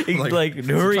 like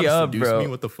hurry up, bro. Me?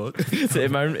 What the fuck?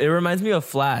 It reminds me of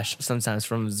Flash sometimes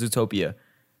from Zootopia.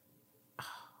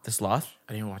 The sloth?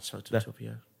 I didn't watch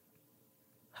Zootopia.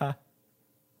 Huh?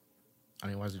 I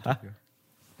didn't watch Zootopia.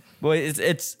 Huh? Boy,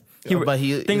 it's. Think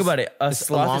about it. A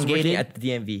sloth is working at the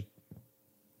DMV.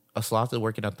 A sloth is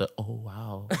working at the. Oh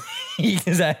wow.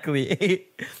 Exactly.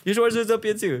 You should watch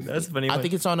Zootopia too. That's funny. I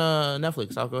think it's on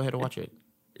Netflix. I'll go ahead and watch it.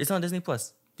 It's on Disney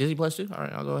Plus. Disney Plus too? All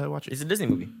right, I'll go ahead and watch it. It's a Disney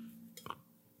movie.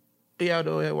 Yeah, I'll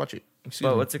go ahead and watch it.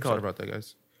 But what's it called? Sorry about that,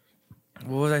 guys.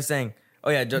 What was I saying? Oh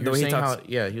yeah, the way he talks.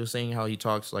 He was saying how he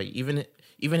talks. Like even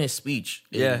his speech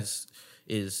is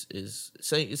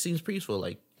saying it seems peaceful.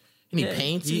 Like, and he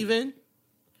paints even.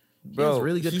 Bro, he has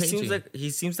really good painting.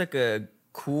 He seems like a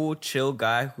cool, chill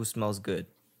guy who smells good.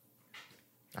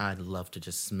 I'd love to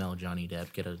just smell Johnny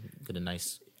Depp. Get a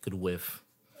nice good whiff.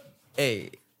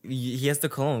 Hey. He has the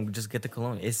cologne. Just get the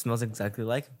cologne. It smells exactly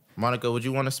like him. Monica, would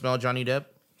you want to smell Johnny Depp?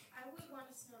 I would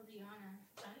want to smell Rihanna.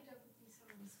 Johnny Depp would be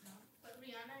someone to smell. But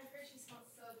Rihanna, I heard she smells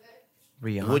so good.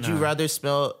 Rihanna. Would you rather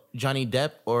smell Johnny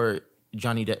Depp or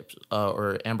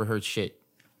or Amber Heard's shit?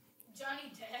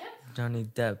 Johnny Depp? Johnny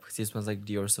Depp, because he smells like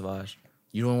Dior Sauvage.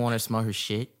 You don't want to smell her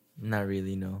shit? Not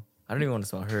really, no. I don't even want to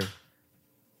smell her.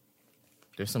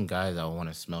 There's some guys that want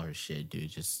to smell her shit,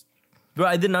 dude. Just... Bro,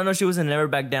 I did not know she was in Never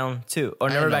Back Down, too. Or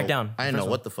Never Back Down. I didn't know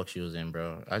what the fuck she was in,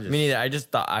 bro. Me neither. I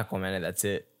just thought Aquaman and that's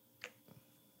it.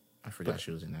 I forgot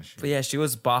she was in that shit. But yeah, she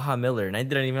was Baja Miller, and I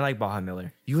didn't even like Baja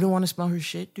Miller. You wouldn't want to smell her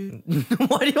shit, dude?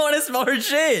 Why do you want to smell her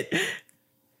shit?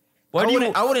 I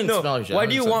wouldn't smell her shit. Why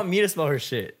do you want me to smell her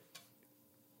shit?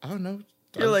 I don't know.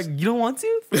 You're like, you don't want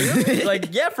to? For real?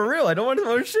 Like, yeah, for real. I don't want to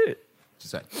smell her shit.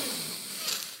 Just like...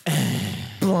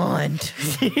 Blonde.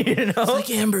 You know? It's like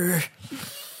Amber.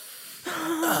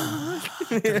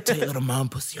 Gotta tell your little mom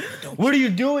pussy. What are you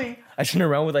doing? I turn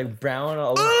around with like brown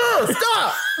all over.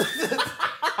 Oh,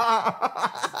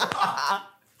 stop!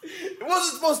 It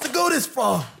wasn't supposed to go this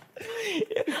far.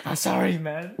 I'm sorry,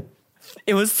 man.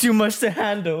 It was too much to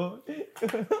handle. The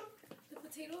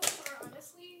potatoes are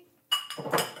honestly a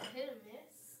hit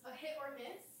or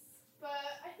miss, but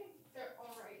I think they're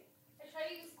alright. I try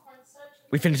to use cornstarch.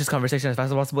 We finish this conversation as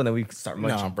fast as possible, and then we start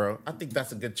munching. Nah, bro. I think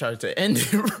that's a good charge to end it.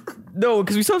 No,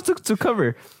 because we still have to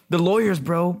cover the lawyers,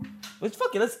 bro.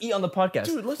 Let's eat on the podcast.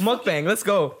 Dude, mukbang. Let's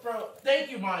go. Bro,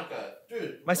 thank you, Monica.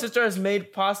 Dude. My sister has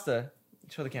made pasta.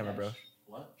 Show the camera, bro.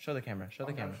 What? Show the camera. Show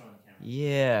the camera. Showing the camera.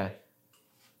 Yeah.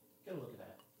 Get a look at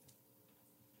that.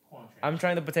 Corn trans- I'm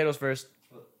trying the potatoes first.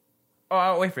 Oh,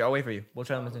 I'll wait for you. We'll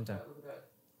try them at the same time. Look at that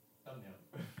thumbnail.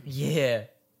 Yeah.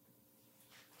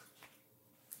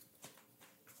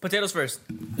 Potatoes first.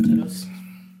 Potatoes.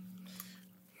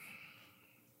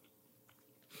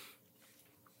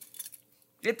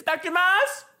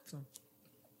 Itadakimasu!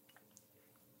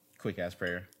 Quick ass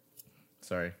prayer.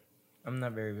 Sorry. I'm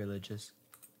not very religious.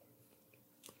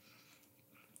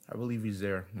 I believe he's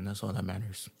there, and that's all that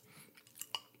matters.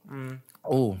 Mm.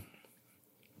 Oh.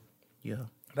 Yeah.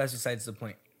 That's besides the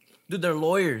point. Dude, they're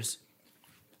lawyers.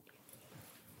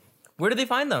 Where did they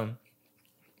find them?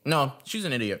 No, she's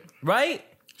an idiot. Right?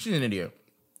 She's an idiot.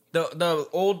 The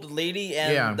old lady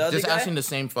and Yeah, the other just guy? asking the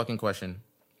same fucking question.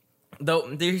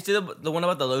 Did you see the one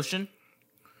about the lotion?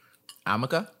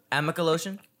 Amica? Amica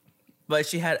lotion? But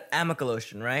she had Amica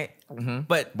lotion, right? Mm-hmm.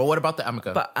 But what about the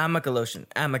Amica? But Amica lotion.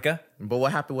 Amica. But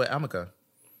what happened with Amica?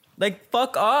 Like,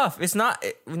 fuck off. It's not...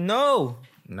 no.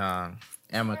 Nah.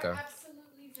 You're Amica.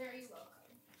 absolutely very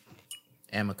welcome.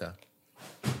 Amica.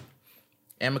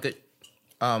 Amica.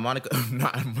 Monica.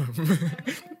 Not.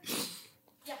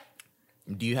 Yeah.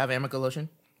 Do you have Amica lotion?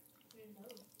 No.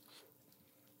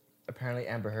 Apparently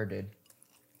Amber Heard did.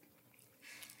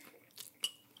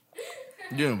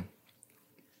 Dude.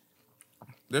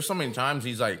 There's so many times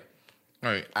he's like,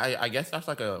 all right, I guess that's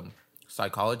like a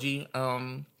psychology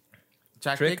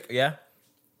tactic. Trick? Yeah.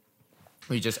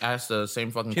 He just asks the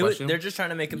same fucking question. They're just trying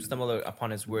to make him stumble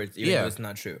upon his words, even though it's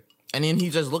not true. And then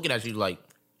he's just looking at you like,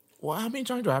 well, how many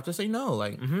times do I have to say no?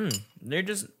 Like, They're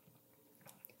just...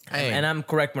 hey. And I'm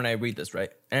correct when I read this, right?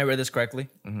 And I read this correctly.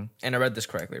 Mm-hmm. And I read this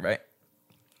correctly, right?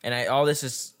 And all this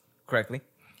is correctly.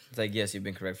 It's like, yes, you've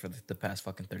been correct for the past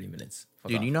fucking 30 minutes. Fuck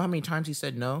dude, off. you know how many times he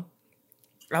said no?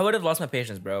 I would have lost my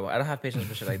patience, bro. I don't have patience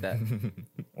for shit like that.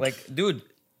 Like, dude,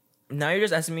 now you're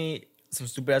just asking me some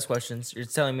stupid ass questions. You're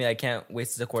telling me I can't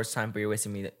waste the court's time, but you're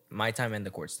wasting my time and the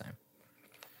court's time.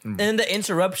 And then the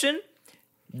interruption,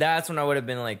 that's when I would have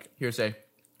been like, Hearsay.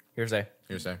 hearsay.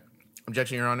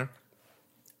 Objection, Your Honor.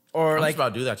 Or I'm like just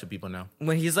about to do that to people now.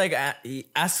 when he's like, he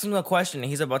asks him a question and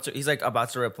he's about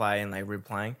to reply and like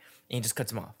replying, and he just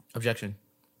cuts him off. Objection.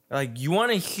 Like, you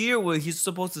want to hear what he's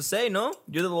supposed to say? No,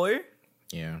 you're the lawyer.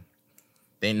 Yeah.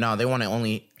 They want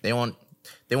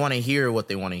to hear what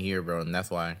they want to hear, bro, and that's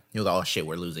why you're like, oh shit,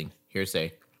 we're losing.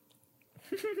 Hearsay.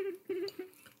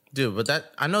 Dude,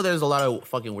 but I know there's a lot of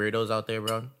fucking weirdos out there,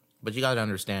 bro. But you gotta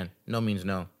understand, no means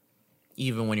no.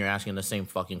 Even when you're asking the same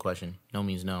fucking question, no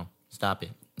means no. Stop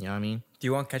it. You know what I mean? Do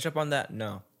you want ketchup on that?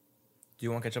 No. Do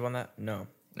you want ketchup on that? No.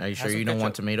 Are you Have sure some you don't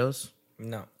want ketchup. tomatoes?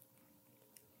 No.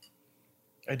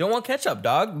 I don't want ketchup,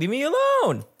 dog. Leave me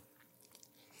alone.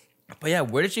 But yeah,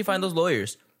 where did she find those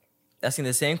lawyers? Asking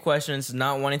the same questions,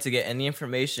 not wanting to get any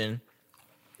information,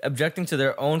 objecting to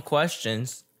their own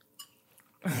questions.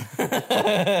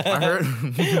 I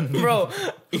heard. Bro,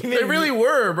 They really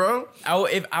were, bro.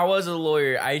 if I was a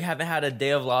lawyer, I haven't had a day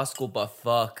of law school, but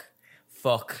fuck.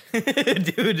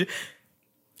 Dude.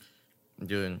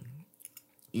 Dude,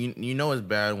 you know it's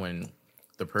bad when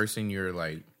the person you're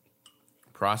like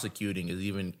prosecuting is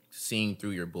even seeing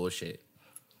through your bullshit.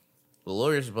 The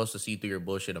lawyer's supposed to see through your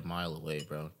bullshit a mile away,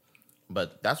 bro.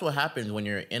 But that's what happens when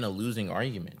you're in a losing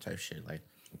argument type shit. Like,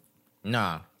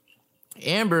 nah.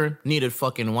 Amber needed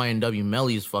fucking YNW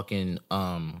Melly's fucking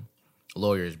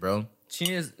lawyers, bro. She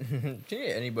needs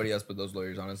anybody else but those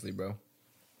lawyers, honestly, bro.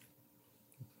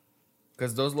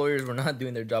 Because those lawyers were not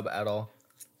doing their job at all.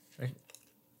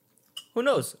 Who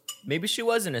knows? Maybe she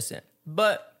was innocent,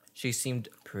 but she seemed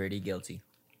pretty guilty.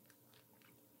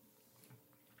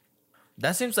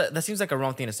 That seems like a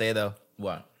wrong thing to say, though.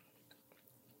 What?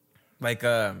 Like,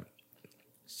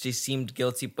 she seemed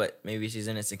guilty, but maybe she's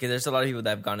innocent. Because there's a lot of people that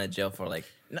have gone to jail for like,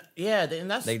 Yeah, and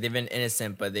that's like they've been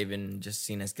innocent, but they've been just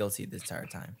seen as guilty this entire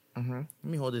time. Let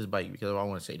me hold this bite because I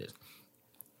want to say this.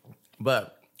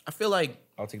 But I feel like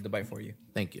I'll take the bite for you.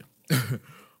 thank you.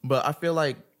 But I feel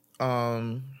like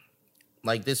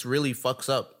this really fucks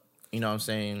up, you know what I'm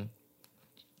saying?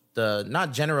 The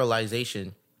not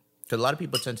generalization, because a lot of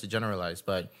people tend to generalize,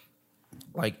 but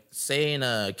like say in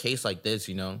a case like this,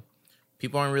 you know,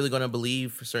 people aren't really gonna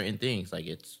believe certain things. Like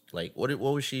it's like what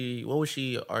was she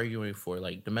arguing for?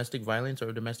 Like domestic violence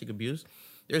or domestic abuse?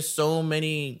 There's so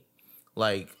many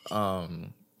like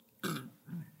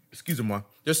excuse me.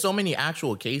 There's so many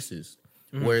actual cases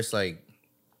where it's like,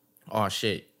 oh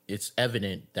shit, it's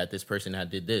evident that this person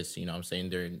did this. You know what I'm saying?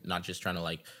 They're not just trying to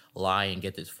like, lie and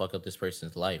get this fuck up this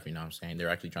person's life. You know what I'm saying? They're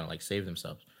actually trying to like save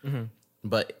themselves. Mm-hmm.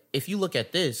 But if you look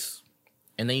at this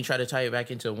and then you try to tie it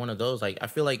back into one of those, like I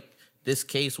feel like this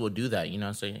case will do that. You know what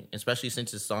I'm saying? Especially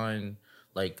since it's on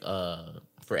like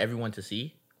for everyone to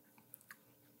see.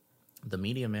 The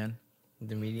media, man.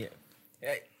 The media.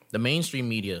 The mainstream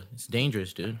media. It's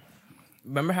dangerous, dude.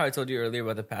 Remember how I told you earlier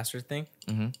about the pastor thing?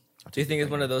 Mm-hmm. Do you think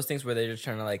it's one of those things where they're just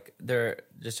trying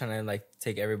to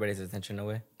take everybody's attention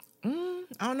away? I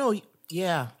don't know.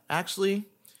 Yeah, actually,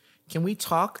 can we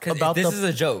talk about this is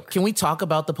a joke? Can we talk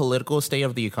about the political state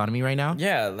of the economy right now?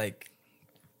 Yeah, like,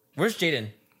 where's Jaden?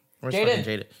 Where's fucking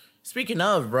Jaden? Speaking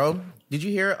of, bro, did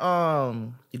you hear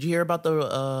about the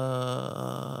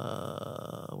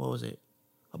what was it?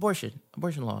 Abortion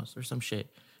laws or some shit.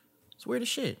 It's weird as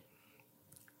shit.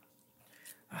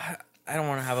 I don't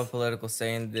want to have a political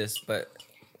say in this, but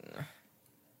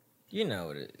you know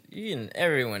what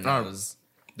everyone knows.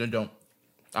 Then don't.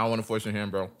 I don't want to force your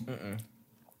hand, bro.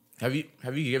 Have you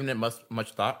given it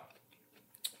much thought?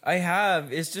 I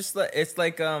have. It's just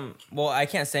like well, I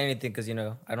can't say anything because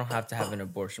I don't have to have an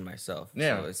abortion myself.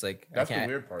 Yeah, so it's like that's the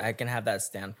weird part. I can have that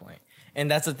standpoint, and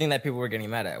that's the thing that people were getting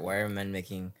mad at. Why are men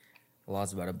making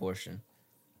laws about abortion?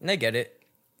 And I get it.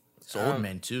 It's old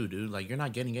men too, dude. Like, you're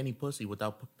not getting any pussy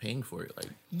without paying for it. Like,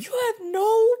 you have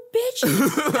no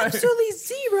bitches, absolutely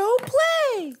zero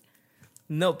play.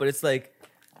 No, but it's like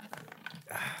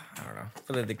I don't know. I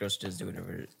feel like the girls just do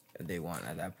whatever they want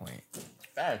at that point.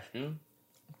 Facts, dude.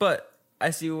 But I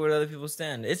see where other people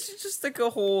stand. It's just like a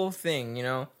whole thing,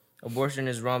 Abortion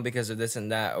is wrong because of this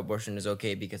and that. Abortion is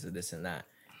okay because of this and that.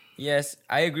 Yes,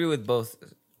 I agree with both.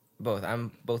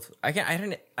 I'm both. I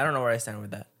don't know where I stand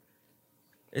with that.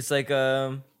 It's like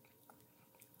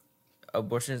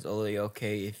abortion is only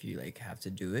okay if you like have to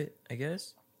do it, I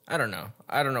guess. I don't know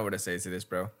what to say to this,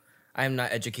 bro. I'm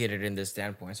not educated in this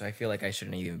standpoint, so I feel like I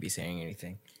shouldn't even be saying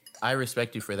anything. I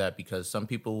respect you for that because some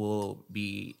people will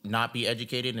not be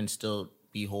educated and still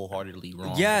be wholeheartedly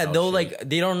wrong. Yeah,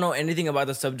 they don't know anything about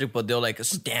the subject, but they'll like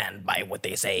stand by what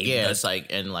they say. Yeah, it's like,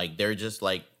 and like they're just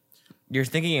like, you're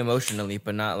thinking emotionally,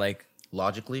 but not like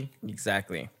logically.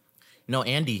 Exactly. No,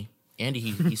 Andy,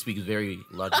 he speaks very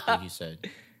logically. He said,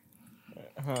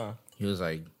 he was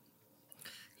like,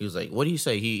 what do you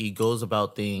say? He goes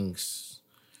about things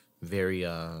very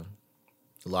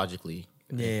logically.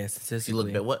 Yeah, He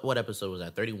looked at what episode was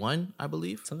that? 31, I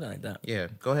believe. Something like that. Yeah,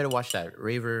 go ahead and watch that.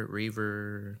 Raver.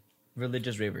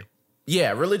 Religious raver.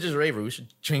 Yeah, religious raver. We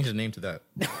should change the name to that.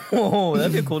 Oh,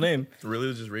 that'd be a cool name.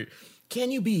 Religious raver. Can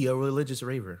you be a religious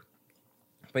raver?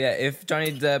 But yeah, if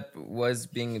Johnny Depp was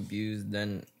being abused,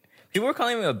 then people were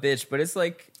calling him a bitch. But it's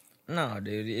like, no,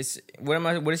 dude. It's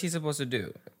what is he supposed to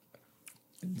do?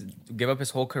 Give up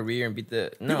his whole career and beat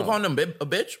the no? People calling him a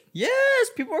bitch? Yes,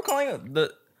 people were calling him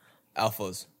the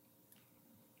alphas.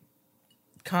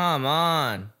 Come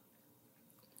on.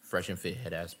 Fresh and fit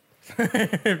head ass.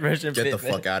 Fresh and Get the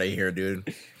fuck out of here,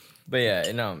 dude. But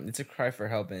yeah, no, it's a cry for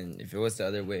help. And if it was the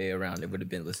other way around, it would have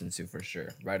been listened to for sure,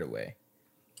 right away.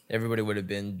 Everybody would have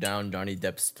been down Johnny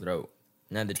Depp's throat.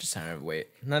 Now they're just trying to wait.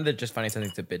 Now they're just finding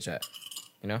something to bitch at,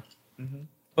 Mm-hmm.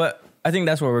 But I think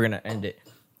that's where we're going to end it.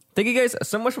 Thank you guys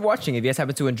so much for watching. If you guys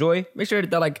happen to enjoy, make sure to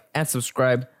hit that like and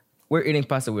subscribe. We're eating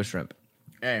pasta with shrimp.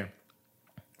 Hey,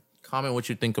 comment what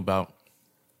you think about,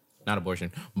 not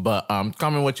abortion, but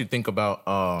comment what you think about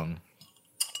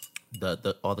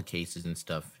the all the cases and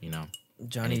stuff,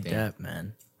 Johnny Anything. Depp,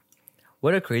 man.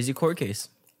 What a crazy court case.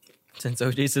 Since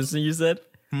O.J. Simpson, you said?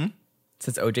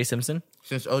 Since O.J. Simpson?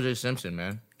 Since O.J. Simpson,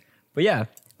 man. But yeah,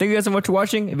 thank you guys so much for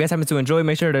watching. If you guys happen to enjoy,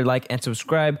 make sure to like and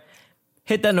subscribe.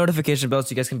 Hit that notification bell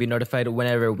so you guys can be notified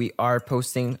whenever we are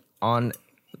posting on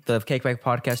the Cakeback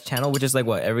Podcast channel, which is like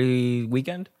what, every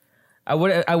weekend? I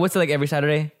would say like every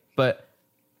Saturday, but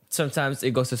sometimes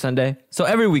it goes to Sunday. So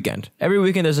every weekend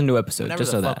there's a new episode. Whenever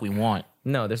just the so fuck that we want.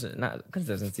 No, there's not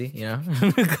consistency.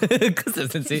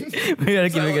 Consistency. We gotta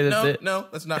keep it consistent. No,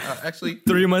 that's not actually.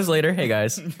 3 months later, hey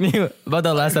guys, about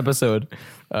that last episode.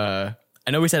 I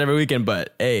know we said every weekend,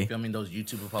 but hey, Filming those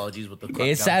YouTube apologies with the.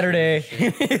 it's Saturday.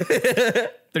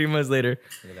 3 months later.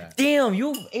 Look at that. Damn,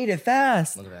 you ate it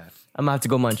fast. Look at that. I'm gonna have to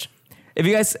go munch. If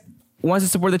you guys want to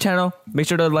support the channel, make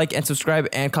sure to like and subscribe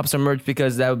and cop some merch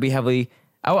because that would be heavily.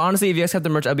 Honestly, if you guys have the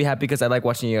merch, I'd be happy because I like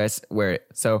watching you guys wear it.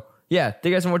 So yeah, thank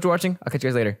you guys so much for watching. I'll catch you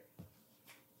guys later.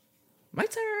 My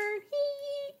turn.